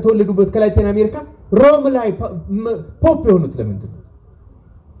ከዛ ከተወለዱበት ከላቲን አሜሪካ ሮም ላይ ፖፕ የሆኑት ለምንድን ነው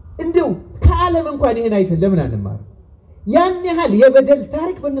እንደው ከዓለም እንኳን ይሄን አይተን ለምን አንማር ያን ያህል የበደል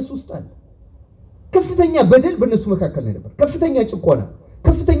ታሪክ በእነሱ ውስጥ አለ ከፍተኛ በደል በእነሱ መካከል ነበር ከፍተኛ ጭቆና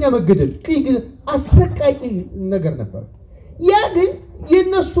ከፍተኛ መገደል አሰቃቂ ነገር ነበር ያ ግን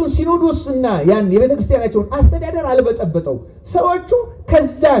የነሱን ሲኖዶስና ያን የቤተክርስቲያናቸውን አስተዳደር አልበጠበጠው ሰዎቹ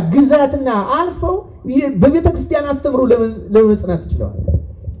ከዛ ግዛትና አልፈው በቤተክርስቲያን አስተምሮ ለመጽናት ይችላል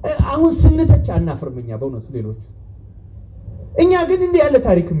አሁን ስንተች አናፍርምኛ በእውነቱ ሌሎች እኛ ግን እንዲህ ያለ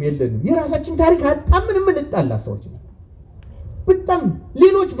ታሪክም የለንም የራሳችን ታሪክ አጣምን እንጣላ ሰዎች በጣም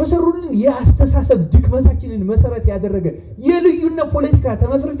ሌሎች በሰሩልን የአስተሳሰብ ድክመታችንን መሰረት ያደረገ የልዩነት ፖለቲካ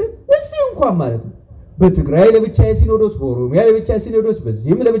ተመስርተን እዚህ እንኳን ማለት ነው በትግራይ ለብቻ የሲኖዶስ በኦሮሚያ ለብቻ የሲኖዶስ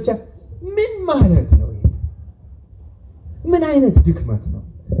በዚህም ለብቻ ምን ማለት ነው ምን አይነት ድክመት ነው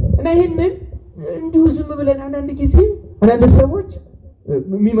እና ይሄንን እንዲሁ ዝም ብለን አንዳንድ ጊዜ አንዳንድ ሰዎች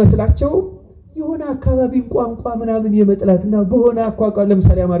የሚመስላቸው የሆነ አካባቢ ቋንቋ ምናምን የመጥላትና በሆነ አቋቋ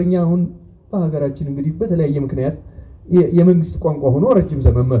ለምሳሌ አማርኛ አሁን በሀገራችን እንግዲህ በተለያየ ምክንያት የመንግስት ቋንቋ ሆኖ ረጅም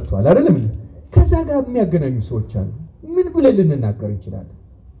ዘመን መጥቷል አይደለም ከዛ ጋር የሚያገናኙ ሰዎች አሉ ምን ብለን ልንናገር እንችላለን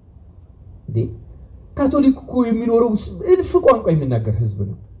እንዴ ካቶሊክ እኮ የሚኖረው እልፍ ቋንቋ የሚናገር ህዝብ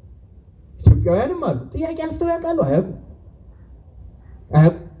ነው ኢትዮጵያውያንም አሉ ጥያቄ አንስተው ያውቃሉ አያውቁ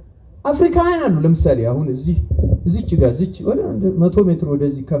አፍሪካውያን አሉ ለምሳሌ አሁን እዚች ጋር እዚች ወደ 100 ሜትር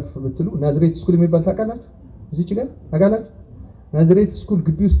ወደዚህ ከፍ ብትሉ ናዝሬት ስኩል የሚባል ታውቃላችሁ እዚች ጋር ታውቃላችሁ ናዝሬት ስኩል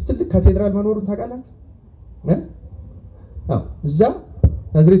ግቢ ውስጥ ትልቅ ካቴድራል መኖሩን ታውቃላችሁ? እዛ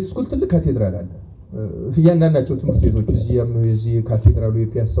ናዝሬት ስኩል ትልቅ ካቴድራል አለ። እያንዳንዳቸው ትምህርት ቤቶች እዚህ ካቴድራሉ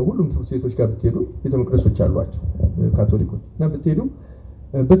የፒያሳው ሁሉም ትምህርት ቤቶች ጋር ብትሄዱ ቤተ መቅደሶች አሏቸው ካቶሊኮች እና ብትሄዱ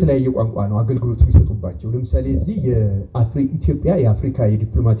በተለያየ ቋንቋ ነው አገልግሎት የሚሰጡባቸው። ለምሳሌ እዚህ ኢትዮጵያ የአፍሪካ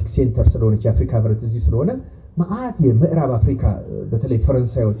የዲፕሎማቲክ ሴንተር ስለሆነች የአፍሪካ ህብረት እዚህ ስለሆነ ማአት የምዕራብ አፍሪካ በተለይ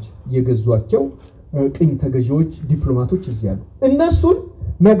ፈረንሳዮች የገዟቸው ቅኝ ተገዢዎች ዲፕሎማቶች እዚህ አሉ። እነሱን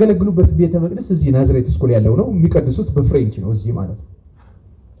የሚያገለግሉበት ቤተ መቅደስ እዚህ ናዝሬት ስኩል ያለው ነው። የሚቀድሱት በፍሬንች ነው እዚህ ማለት ነው።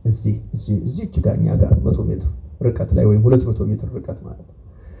 እዚህ ችጋኛ ጋር 100 ሜትር ርቀት ላይ ወይም 200 ሜትር ርቀት ማለት ነው።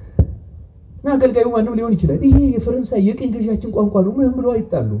 እና አገልጋዩ ማንም ሊሆን ይችላል። ይሄ የፈረንሳይ የቅኝ ገዢያችን ቋንቋ ነው ምን ብለው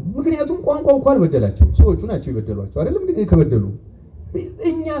አይጣሉ። ምክንያቱም ቋንቋው እንኳን አልበደላቸው ሰዎቹ ናቸው ይበደሏቸው አይደለም እንዴ? ከበደሉ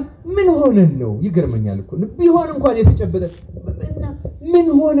እኛ ምን ሆነን ነው? ይገርመኛል እኮ ቢሆን እንኳን የተጨበጠ እና ምን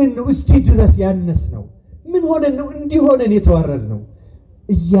ሆነን ነው እስቲ ድረስ ያነስ ነው? ምን ሆነን ነው እንዲሆነን የተዋረድ ነው?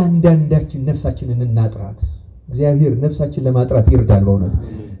 እያንዳንዳችን ነፍሳችንን እናጥራት። እግዚአብሔር ነፍሳችን ለማጥራት ይርዳል በእውነት።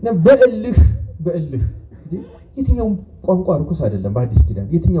 እና በእልህ የትኛው ቋንቋ ርኩስ አይደለም። በአዲስ ኪዳን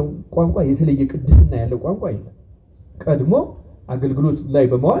የትኛው ቋንቋ የተለየ ቅድስና ያለው ቋንቋ የለም። ቀድሞ አገልግሎት ላይ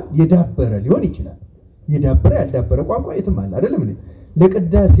በመዋል የዳበረ ሊሆን ይችላል። የዳበረ ያልዳበረ ቋንቋ የትም አለ አይደለም እንዴ?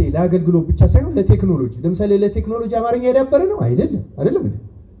 ለቅዳሴ ለአገልግሎት ብቻ ሳይሆን ለቴክኖሎጂ ለምሳሌ ለቴክኖሎጂ አማርኛ የዳበረ ነው አይደለም እንዴ?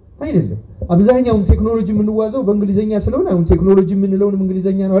 አይደለም። አብዛኛውን ቴክኖሎጂ የምንዋዘው በእንግሊዘኛ ስለሆነ አሁን ቴክኖሎጂ የምንለውንም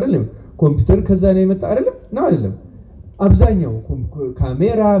እንግሊዘኛ ነው አይደለም? ኮምፒውተር ከዛ ነው የመጣ አይደለም? አብዛኛው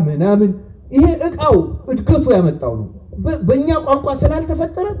ካሜራ ምናምን ይሄ እቃው እድገቱ ያመጣው ነው። በእኛ ቋንቋ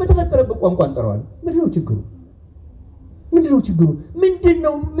ስላልተፈጠረ በተፈጠረበት ቋንቋ እንጠራዋለን። ምንድነው ችግሩ?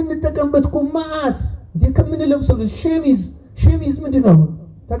 ምንድነው የምንጠቀምበት እኮ ማአት ከምንለብሰው ሸሚዝ ምንድነው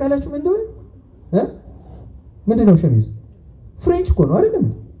ታውቃላችሁ? ምንድነው ሸሚዝ? ፍሬንች እኮ ነው አይደለም?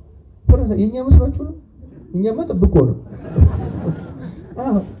 ፈረንሳይ የኛ መስሏችሁ ነው? እኛማ ጥብቆ ነው።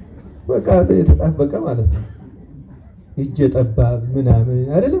 በቃ የተጣበቀ ማለት ነው። እጀ ጠባብ ምናምን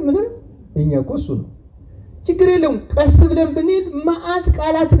አይደለም እኛ እኮ እሱ ነው። ችግር የለውም። ቀስ ብለን ብንሄድ ማአት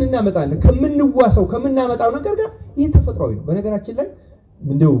ቃላትን እናመጣለን ከምንዋሰው ከምናመጣው ነገር ጋር። ይህ ተፈጥሯዊ ነው። በነገራችን ላይ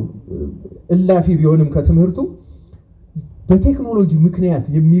እንደው እላፊ ቢሆንም ከትምህርቱ በቴክኖሎጂ ምክንያት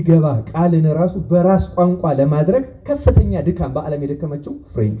የሚገባ ቃልን ራሱ በራስ ቋንቋ ለማድረግ ከፍተኛ ድካም በዓለም የደከመችው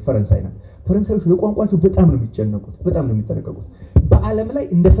ፈረንሳይ ናት። ፈረንሳዮች ለቋንቋቸው በጣም ነው የሚጨነቁት፣ በጣም ነው የሚጠነቀቁት። በዓለም ላይ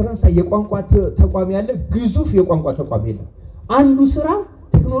እንደ ፈረንሳይ የቋንቋ ተቋም ያለ ግዙፍ የቋንቋ ተቋም የለም። አንዱ ስራ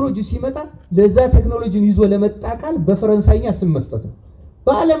ቴክኖሎጂ ሲመጣ ለዛ ቴክኖሎጂን ይዞ ለመጣ ቃል በፈረንሳይኛ ስም መስጠት ነው።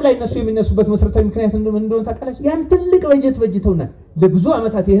 በዓለም ላይ እነሱ የሚነሱበት መሰረታዊ ምክንያት እንደሆነ ታውቃላችሁ? ያን ትልቅ በጀት በጅተውና ለብዙ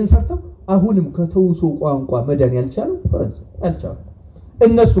ዓመታት ይሄን ሰርተው አሁንም ከተውሶ ቋንቋ መዳን ያልቻሉ ፈረንሳይ አልቻሉ።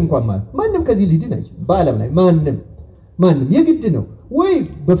 እነሱ እንኳን ማንም ከዚህ ሊድን አይችልም። በዓለም ላይ ማንም የግድ ነው ወይ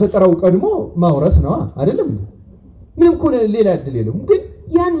በፈጠራው ቀድሞ ማውረስ ነው አይደለም? ምንም እኮ ሌላ እድል የለውም። ግን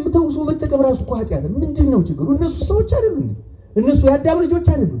ያን ተውሶ መጠቀም ራሱ እኮ ኃጢአት ነው። ምንድነው ችግሩ? እነሱ ሰዎች አይደሉም? እነሱ የአዳም ልጆች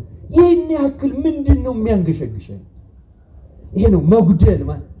አይደሉም? ይሄን ያክል ምንድነው የሚያንገሸግሸን? ይሄ ነው መጉደል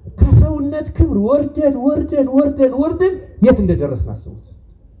ማለት። ከሰውነት ክብር ወርደን የት እንደደረስን አስቡት።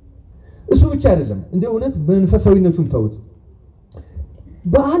 እሱ ብቻ አይደለም፣ እንደ እውነት መንፈሳዊነቱን ተውት።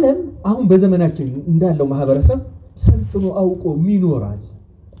 በዓለም አሁን በዘመናችን እንዳለው ማህበረሰብ ሰልጥኖ አውቆ ሚኖራል።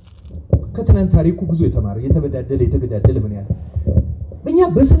 ከትናንት ታሪኩ ብዙ የተማረ የተገዳደለ ምን ያለ እኛ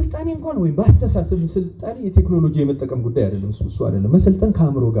በስልጣኔ እንኳን ወይ በአስተሳሰብ ስልጣኔ የቴክኖሎጂ የመጠቀም ጉዳይ አይደለም። እሱ አይደለም። መሰልጠን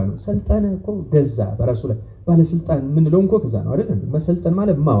ከአእምሮ ጋር ነው። ሰልጣነ እኮ ገዛ በራሱ ላይ ባለስልጣን የምንለው እንኳን ከዛ ነው አይደል? መሰልጠን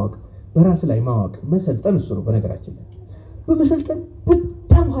ማለት ማወቅ፣ በራስ ላይ ማወቅ መሰልጠን እሱ ነው። በነገራችን ላይ በመሰልጠን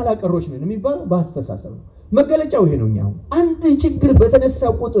በጣም ኋላ ቀሮች ነን የሚባለው በአስተሳሰብ ነው። መገለጫው ይሄ ነው። እኛ አንድ ችግር በተነሳ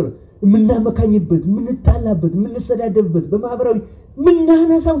ቁጥር የምናመካኝበት፣ የምንጣላበት፣ የምንሰዳደብበት በማህበራዊ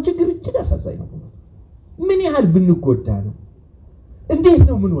የምናነሳው ችግር እጅግ አሳዛኝ ነው። ምን ያህል ብንጎዳ ነው? እንዴት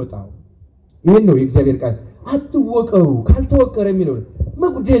ነው ምን ወጣው? ይሄን ነው የእግዚአብሔር ቃል አትወቀሩ ካልተወቀረ የሚለው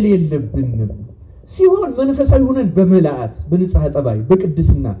መጉደል የለብንም ሲሆን መንፈሳዊ ሆነን በመላእት በንጽሐ ጠባይ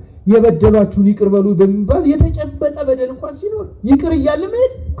በቅድስና የበደሏችሁን ይቅር በሉ በሚባል የተጨበጠ በደል እንኳን ሲኖር ይቅር እያለ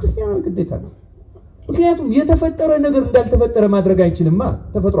መሄድ ክርስቲያናዊ ግዴታ ነው። ምክንያቱም የተፈጠረ ነገር እንዳልተፈጠረ ማድረግ አይችልማ።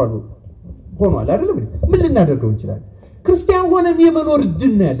 ተፈጥሯል ሆኗል አይደለም? ምን ልናደርገው እንችላለን? ክርስቲያን ሆነን የመኖር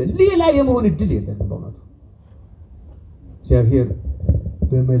እድል ነው ያለን፣ ሌላ የመሆን እድል የለንም። በእውነቱ እግዚአብሔር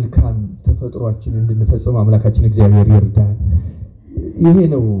በመልካም ተፈጥሯችን እንድንፈጽም አምላካችን እግዚአብሔር ይርዳል። ይሄ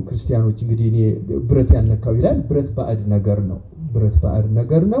ነው ክርስቲያኖች እንግዲህ እኔ ብረት ያልነካው ይላል። ብረት ባዕድ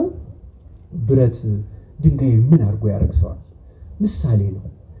ነገር ነው። ብረት ድንጋይ ምን አድርጎ ያረክሰዋል? ምሳሌ ነው።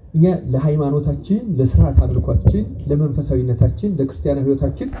 እኛ ለሃይማኖታችን፣ ለሥርዓት አምልኳችን፣ ለመንፈሳዊነታችን፣ ለክርስቲያናዊ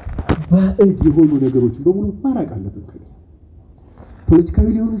ሕይወታችን ባዕድ የሆኑ ነገሮችን በሙሉ ማራቅ አለብን። በፖለቲካዊ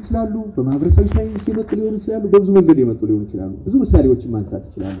ሊሆኑ ይችላሉ፣ በማህበረሰባዊ ሳይንስ የመጡ ሊሆኑ ይችላሉ፣ በብዙ መንገድ የመጡ ሊሆኑ ይችላሉ። ብዙ ምሳሌዎችን ማንሳት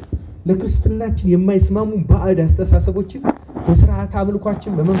ይችላሉ። ለክርስትናችን የማይስማሙ ባዕድ አስተሳሰቦችን በስርዓት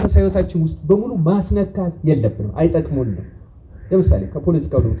አምልኳችን በመንፈሳዊ ህይወታችን ውስጥ በሙሉ ማስነካት የለብንም፣ አይጠቅሙንም። ለምሳሌ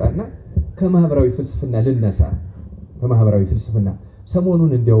ከፖለቲካው ልውጣና ከማህበራዊ ፍልስፍና ልነሳ። ከማህበራዊ ፍልስፍና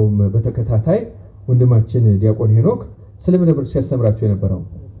ሰሞኑን እንዲያውም በተከታታይ ወንድማችን ዲያቆን ሄኖክ ስለምን ነበር ሲያስተምራቸው የነበረው?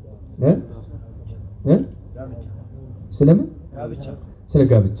 ስለምን? ስለ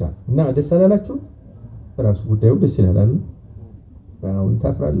ጋብቻ እና ደስ አላላችሁ? ራሱ ጉዳዩ ደስ ይላል። አሁን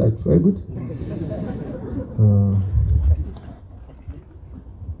ታፍራላችሁ። አይጉድ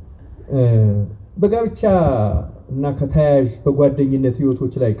በጋብቻ እና ከተያያዥ በጓደኝነት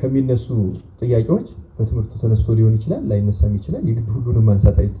ህይወቶች ላይ ከሚነሱ ጥያቄዎች በትምህርቱ ተነስቶ ሊሆን ይችላል፣ ላይነሳም ይችላል። የግድ ሁሉንም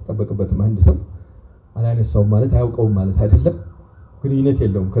ማንሳት አይተጠበቅበትም። አንድ ሰው አላነሳውም ማለት አያውቀውም ማለት አይደለም። ግንኙነት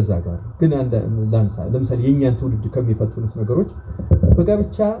የለውም ከዛ ጋር። ግን ላንሳ። ለምሳሌ የኛን ትውልድ ከሚፈትኑት ነገሮች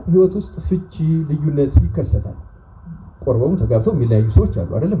በጋብቻ ህይወት ውስጥ ፍቺ፣ ልዩነት ይከሰታል። ቆርበው ተጋብተው የሚለያዩ ሰዎች አሉ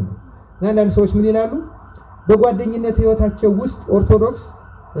አይደለም? እና አንዳንድ ሰዎች ምን ይላሉ? በጓደኝነት ህይወታቸው ውስጥ ኦርቶዶክስ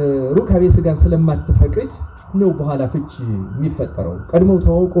ሩካቤ ስጋን ስለማትፈቅድ ነው በኋላ ፍቺ የሚፈጠረው። ቀድሞው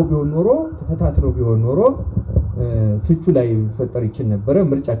ተዋውቀው ቢሆን ኖሮ ተፈታትነው ቢሆን ኖሮ ፍቹ ላይ ፈጠር ይችል ነበር።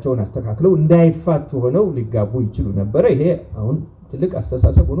 ምርጫቸውን አስተካክለው እንዳይፋቱ ሆነው ሊጋቡ ይችሉ ነበር። ይሄ አሁን ትልቅ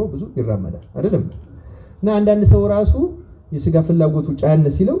አስተሳሰብ ሆኖ ብዙ ይራመዳል አይደለም? እና አንዳንድ ሰው ራሱ የስጋ ፍላጎቱ ጫን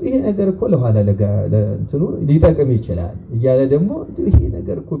ሲለው ይሄ ነገር እኮ ለኋላ ለእንትኑ ሊጠቅም ይችላል እያለ ደግሞ ይሄ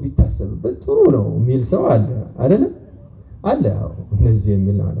ነገር እኮ ቢታሰብበት ጥሩ ነው የሚል ሰው አለ አይደለም? አለ። እነዚህ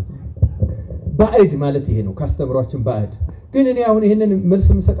የሚል ማለት ነው። ባዕድ ማለት ይሄ ነው፣ ካስተምሯችን ባዕድ። ግን እኔ አሁን ይሄንን መልስ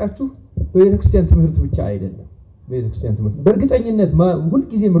የምሰጣችሁ በቤተክርስቲያን ትምህርት ብቻ አይደለም። በቤተክርስቲያን ትምህርት በእርግጠኝነት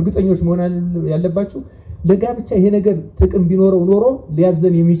ሁልጊዜም እርግጠኞች መሆን ያለባችሁ ለጋብቻ ይሄ ነገር ጥቅም ቢኖረው ኖሮ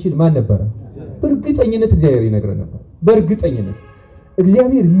ሊያዘን የሚችል ማን ነበረ? በእርግጠኝነት እግዚአብሔር ይነግረን ነበር። በእርግጠኝነት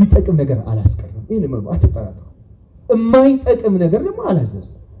እግዚአብሔር የሚጠቅም ነገር አላስቀረም። ይሄን ማለት አትጠራጠሩ። የማይጠቅም ነገር ደግሞ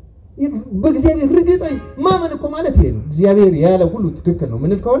አላዘዘም። በእግዚአብሔር እርግጠኝ ማመን እኮ ማለት ይሄ ነው። እግዚአብሔር ያለ ሁሉ ትክክል ነው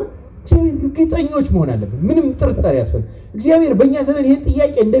ምንል ከሆነ እግዚአብሔር እርግጠኞች መሆን አለብን። ምንም ጥርጣሬ ያስፈልግ። እግዚአብሔር በእኛ ዘመን ይሄን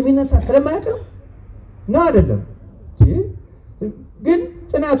ጥያቄ እንደሚነሳ ስለማያውቅ ነው አይደለም? ግን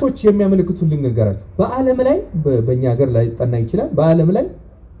ጥናቶች የሚያመለክቱልን ነገራችሁ በዓለም ላይ በእኛ ሀገር ላይ ጠና ይችላል። በዓለም ላይ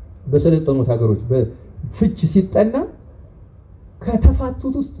በሰለጠኑት ሀገሮች በፍች ሲጠና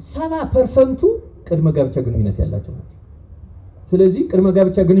ከተፋቱት ውስጥ 70% ቅድመ ጋብቻ ግንኙነት ያላቸው ናቸው። ስለዚህ ቅድመ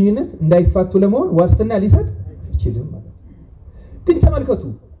ጋብቻ ግንኙነት እንዳይፋቱ ለመሆን ዋስትና ሊሰጥ ይችላል ማለት ነው። ግን ተመልከቱ፣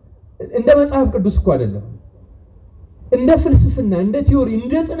 እንደ መጽሐፍ ቅዱስ እኮ አይደለም፣ እንደ ፍልስፍና፣ እንደ ቲዮሪ፣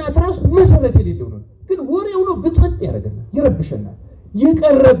 እንደ ጥናት ራሱ መሰረት የሌለው ነው። ግን ወሬው ነው ብጥብጥ ያደርገናል፣ ይረብሸናል፣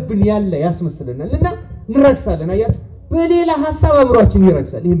 የቀረብን ያለ ያስመስለናል እና እንረክሳለን። አያችሁ፣ በሌላ ሐሳብ አእምሯችን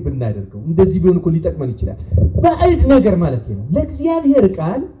ይረክሳል። ይሄን ብናደርገው እንደዚህ ቢሆን እኮ ሊጠቅመን ይችላል። ባዕድ ነገር ማለት ነው። ለእግዚአብሔር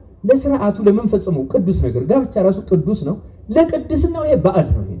ቃል ለሥርዓቱ ለምንፈጽመው ቅዱስ ነገር ጋብቻ ራሱ ቅዱስ ነው። ለቅድስናው ይሄ ባዕድ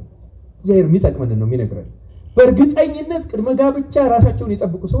ነው። ይሄ እግዚአብሔር የሚጠቅመን ነው የሚነግረን። በእርግጠኝነት ቅድመ ጋብቻ ራሳቸውን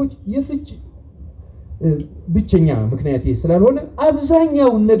የጠብቁ ሰዎች የፍች ብቸኛ ምክንያት ይሄ ስላልሆነ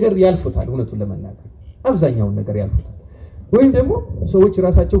አብዛኛውን ነገር ያልፉታል። እውነቱን ለመናገር አብዛኛውን ነገር ያልፉታል። ወይም ደግሞ ሰዎች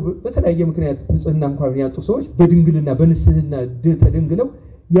ራሳቸው በተለያየ ምክንያት ንጽህና እንኳን ያጡ ሰዎች በድንግልና በንጽህና ተደንግለው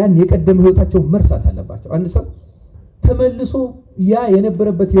ያን የቀደመ ህይወታቸው መርሳት አለባቸው። አንድ ሰው ተመልሶ ያ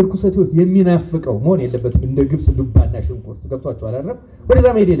የነበረበት የርኩሰት ህይወት የሚናፍቀው መሆን የለበትም። እንደ ግብጽ ዱባና ሽንኩርት ገብቷቸዋል አይደል? ወደዛ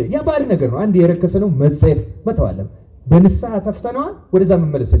መሄድ የለም። ያ ባዕድ ነገር ነው። አንድ የረከሰ ነው፣ መጸየፍ መተው አለብን። በንስሐ ተፍተነዋል፣ ወደዛ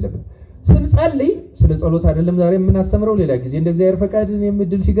መመለስ የለብን። ስንጸልይ ስለ ጸሎት አይደለም ዛሬ የምናስተምረው። ሌላ ጊዜ እንደ እግዚአብሔር ፈቃድ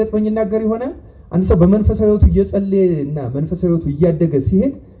የምድል ሲገጥመኝ እናገር ይሆናል። አንድ ሰው በመንፈሳዊ ህይወቱ እየጸለየና መንፈሳዊ ህይወቱ እያደገ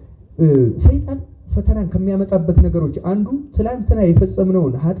ሲሄድ ሰይጣን ፈተናን ከሚያመጣበት ነገሮች አንዱ ትላንትና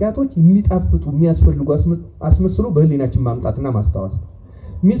የፈጸምነውን ኃጢአቶች የሚጣፍጡ የሚያስፈልጉ አስመስሎ በህሊናችን ማምጣትና ማስታወስ ነው።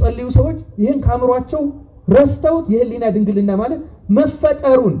 የሚጸልዩ ሰዎች ይህን ካምሯቸው ረስተውት የህሊና ድንግልና ማለት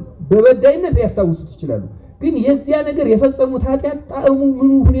መፈጠሩን በበዳይነት ሊያስታውሱት ይችላሉ። ግን የዚያ ነገር የፈጸሙት ኃጢአት ጣዕሙ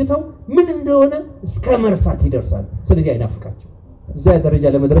ምኑ ሁኔታው ምን እንደሆነ እስከ መርሳት ይደርሳል። ስለዚህ አይናፍቃቸው። እዚያ ደረጃ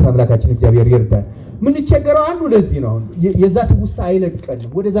ለመድረስ አምላካችን እግዚአብሔር ይርዳል። ምን ይቸገረው አንዱ ለዚህ ነው። የዛ ትውስታ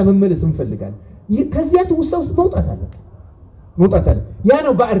አይለቀንም፣ ወደዛ መመለስ እንፈልጋለን። ከዚያ ትውስታ ውስጥ መውጣት አለ። ያ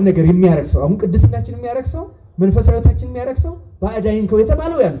ነው ባዕድ ነገር የሚያረክሰው። አሁን ቅድስናችን የሚያረክሰው፣ መንፈሳዊታችን የሚያረክሰው ባዕድ አይንከው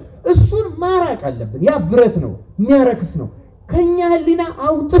የተባለው ያ ነው። እሱን ማራቅ አለብን። ያ ብረት ነው፣ የሚያረክስ ነው። ከኛ ህሊና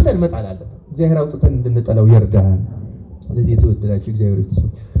አውጥተን መጣል አለብን። እግዚአብሔር አውጥተን እንድንጠላው ይርዳል። ስለዚህ የተወደዳችሁ እግዚአብሔር ይስጥ።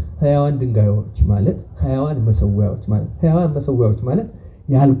 ሕያዋን ድንጋዮች ማለት ሕያዋን መሰዊያዎች ማለት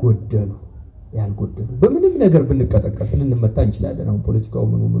ያልጎደሉ በምንም ነገር ብንቀጠቀጥ ልንመታ እንችላለን። አሁን ፖለቲካው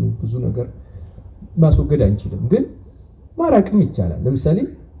ምኑ ብዙ ነገር ማስወገድ አንችልም፣ ግን ማራቅም ይቻላል። ለምሳሌ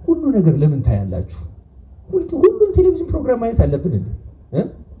ሁሉ ነገር ለምን ታያላችሁ? ሁሉን ቴሌቪዥን ፕሮግራም ማየት አለብን እንዴ?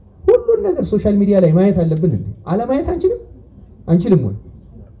 ሁሉን ነገር ሶሻል ሚዲያ ላይ ማየት አለብን እንዴ? አለማየት አንችልም ወይ?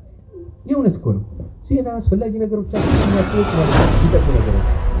 የእውነት እኮ ነው። ዜና አስፈላጊ ነገሮች አሉ ይጠቁ ነገሮች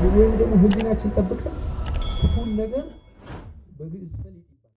ወይም ደግሞ ህሊናችን ጠብቀን ሁሉ ነገር በግልጽ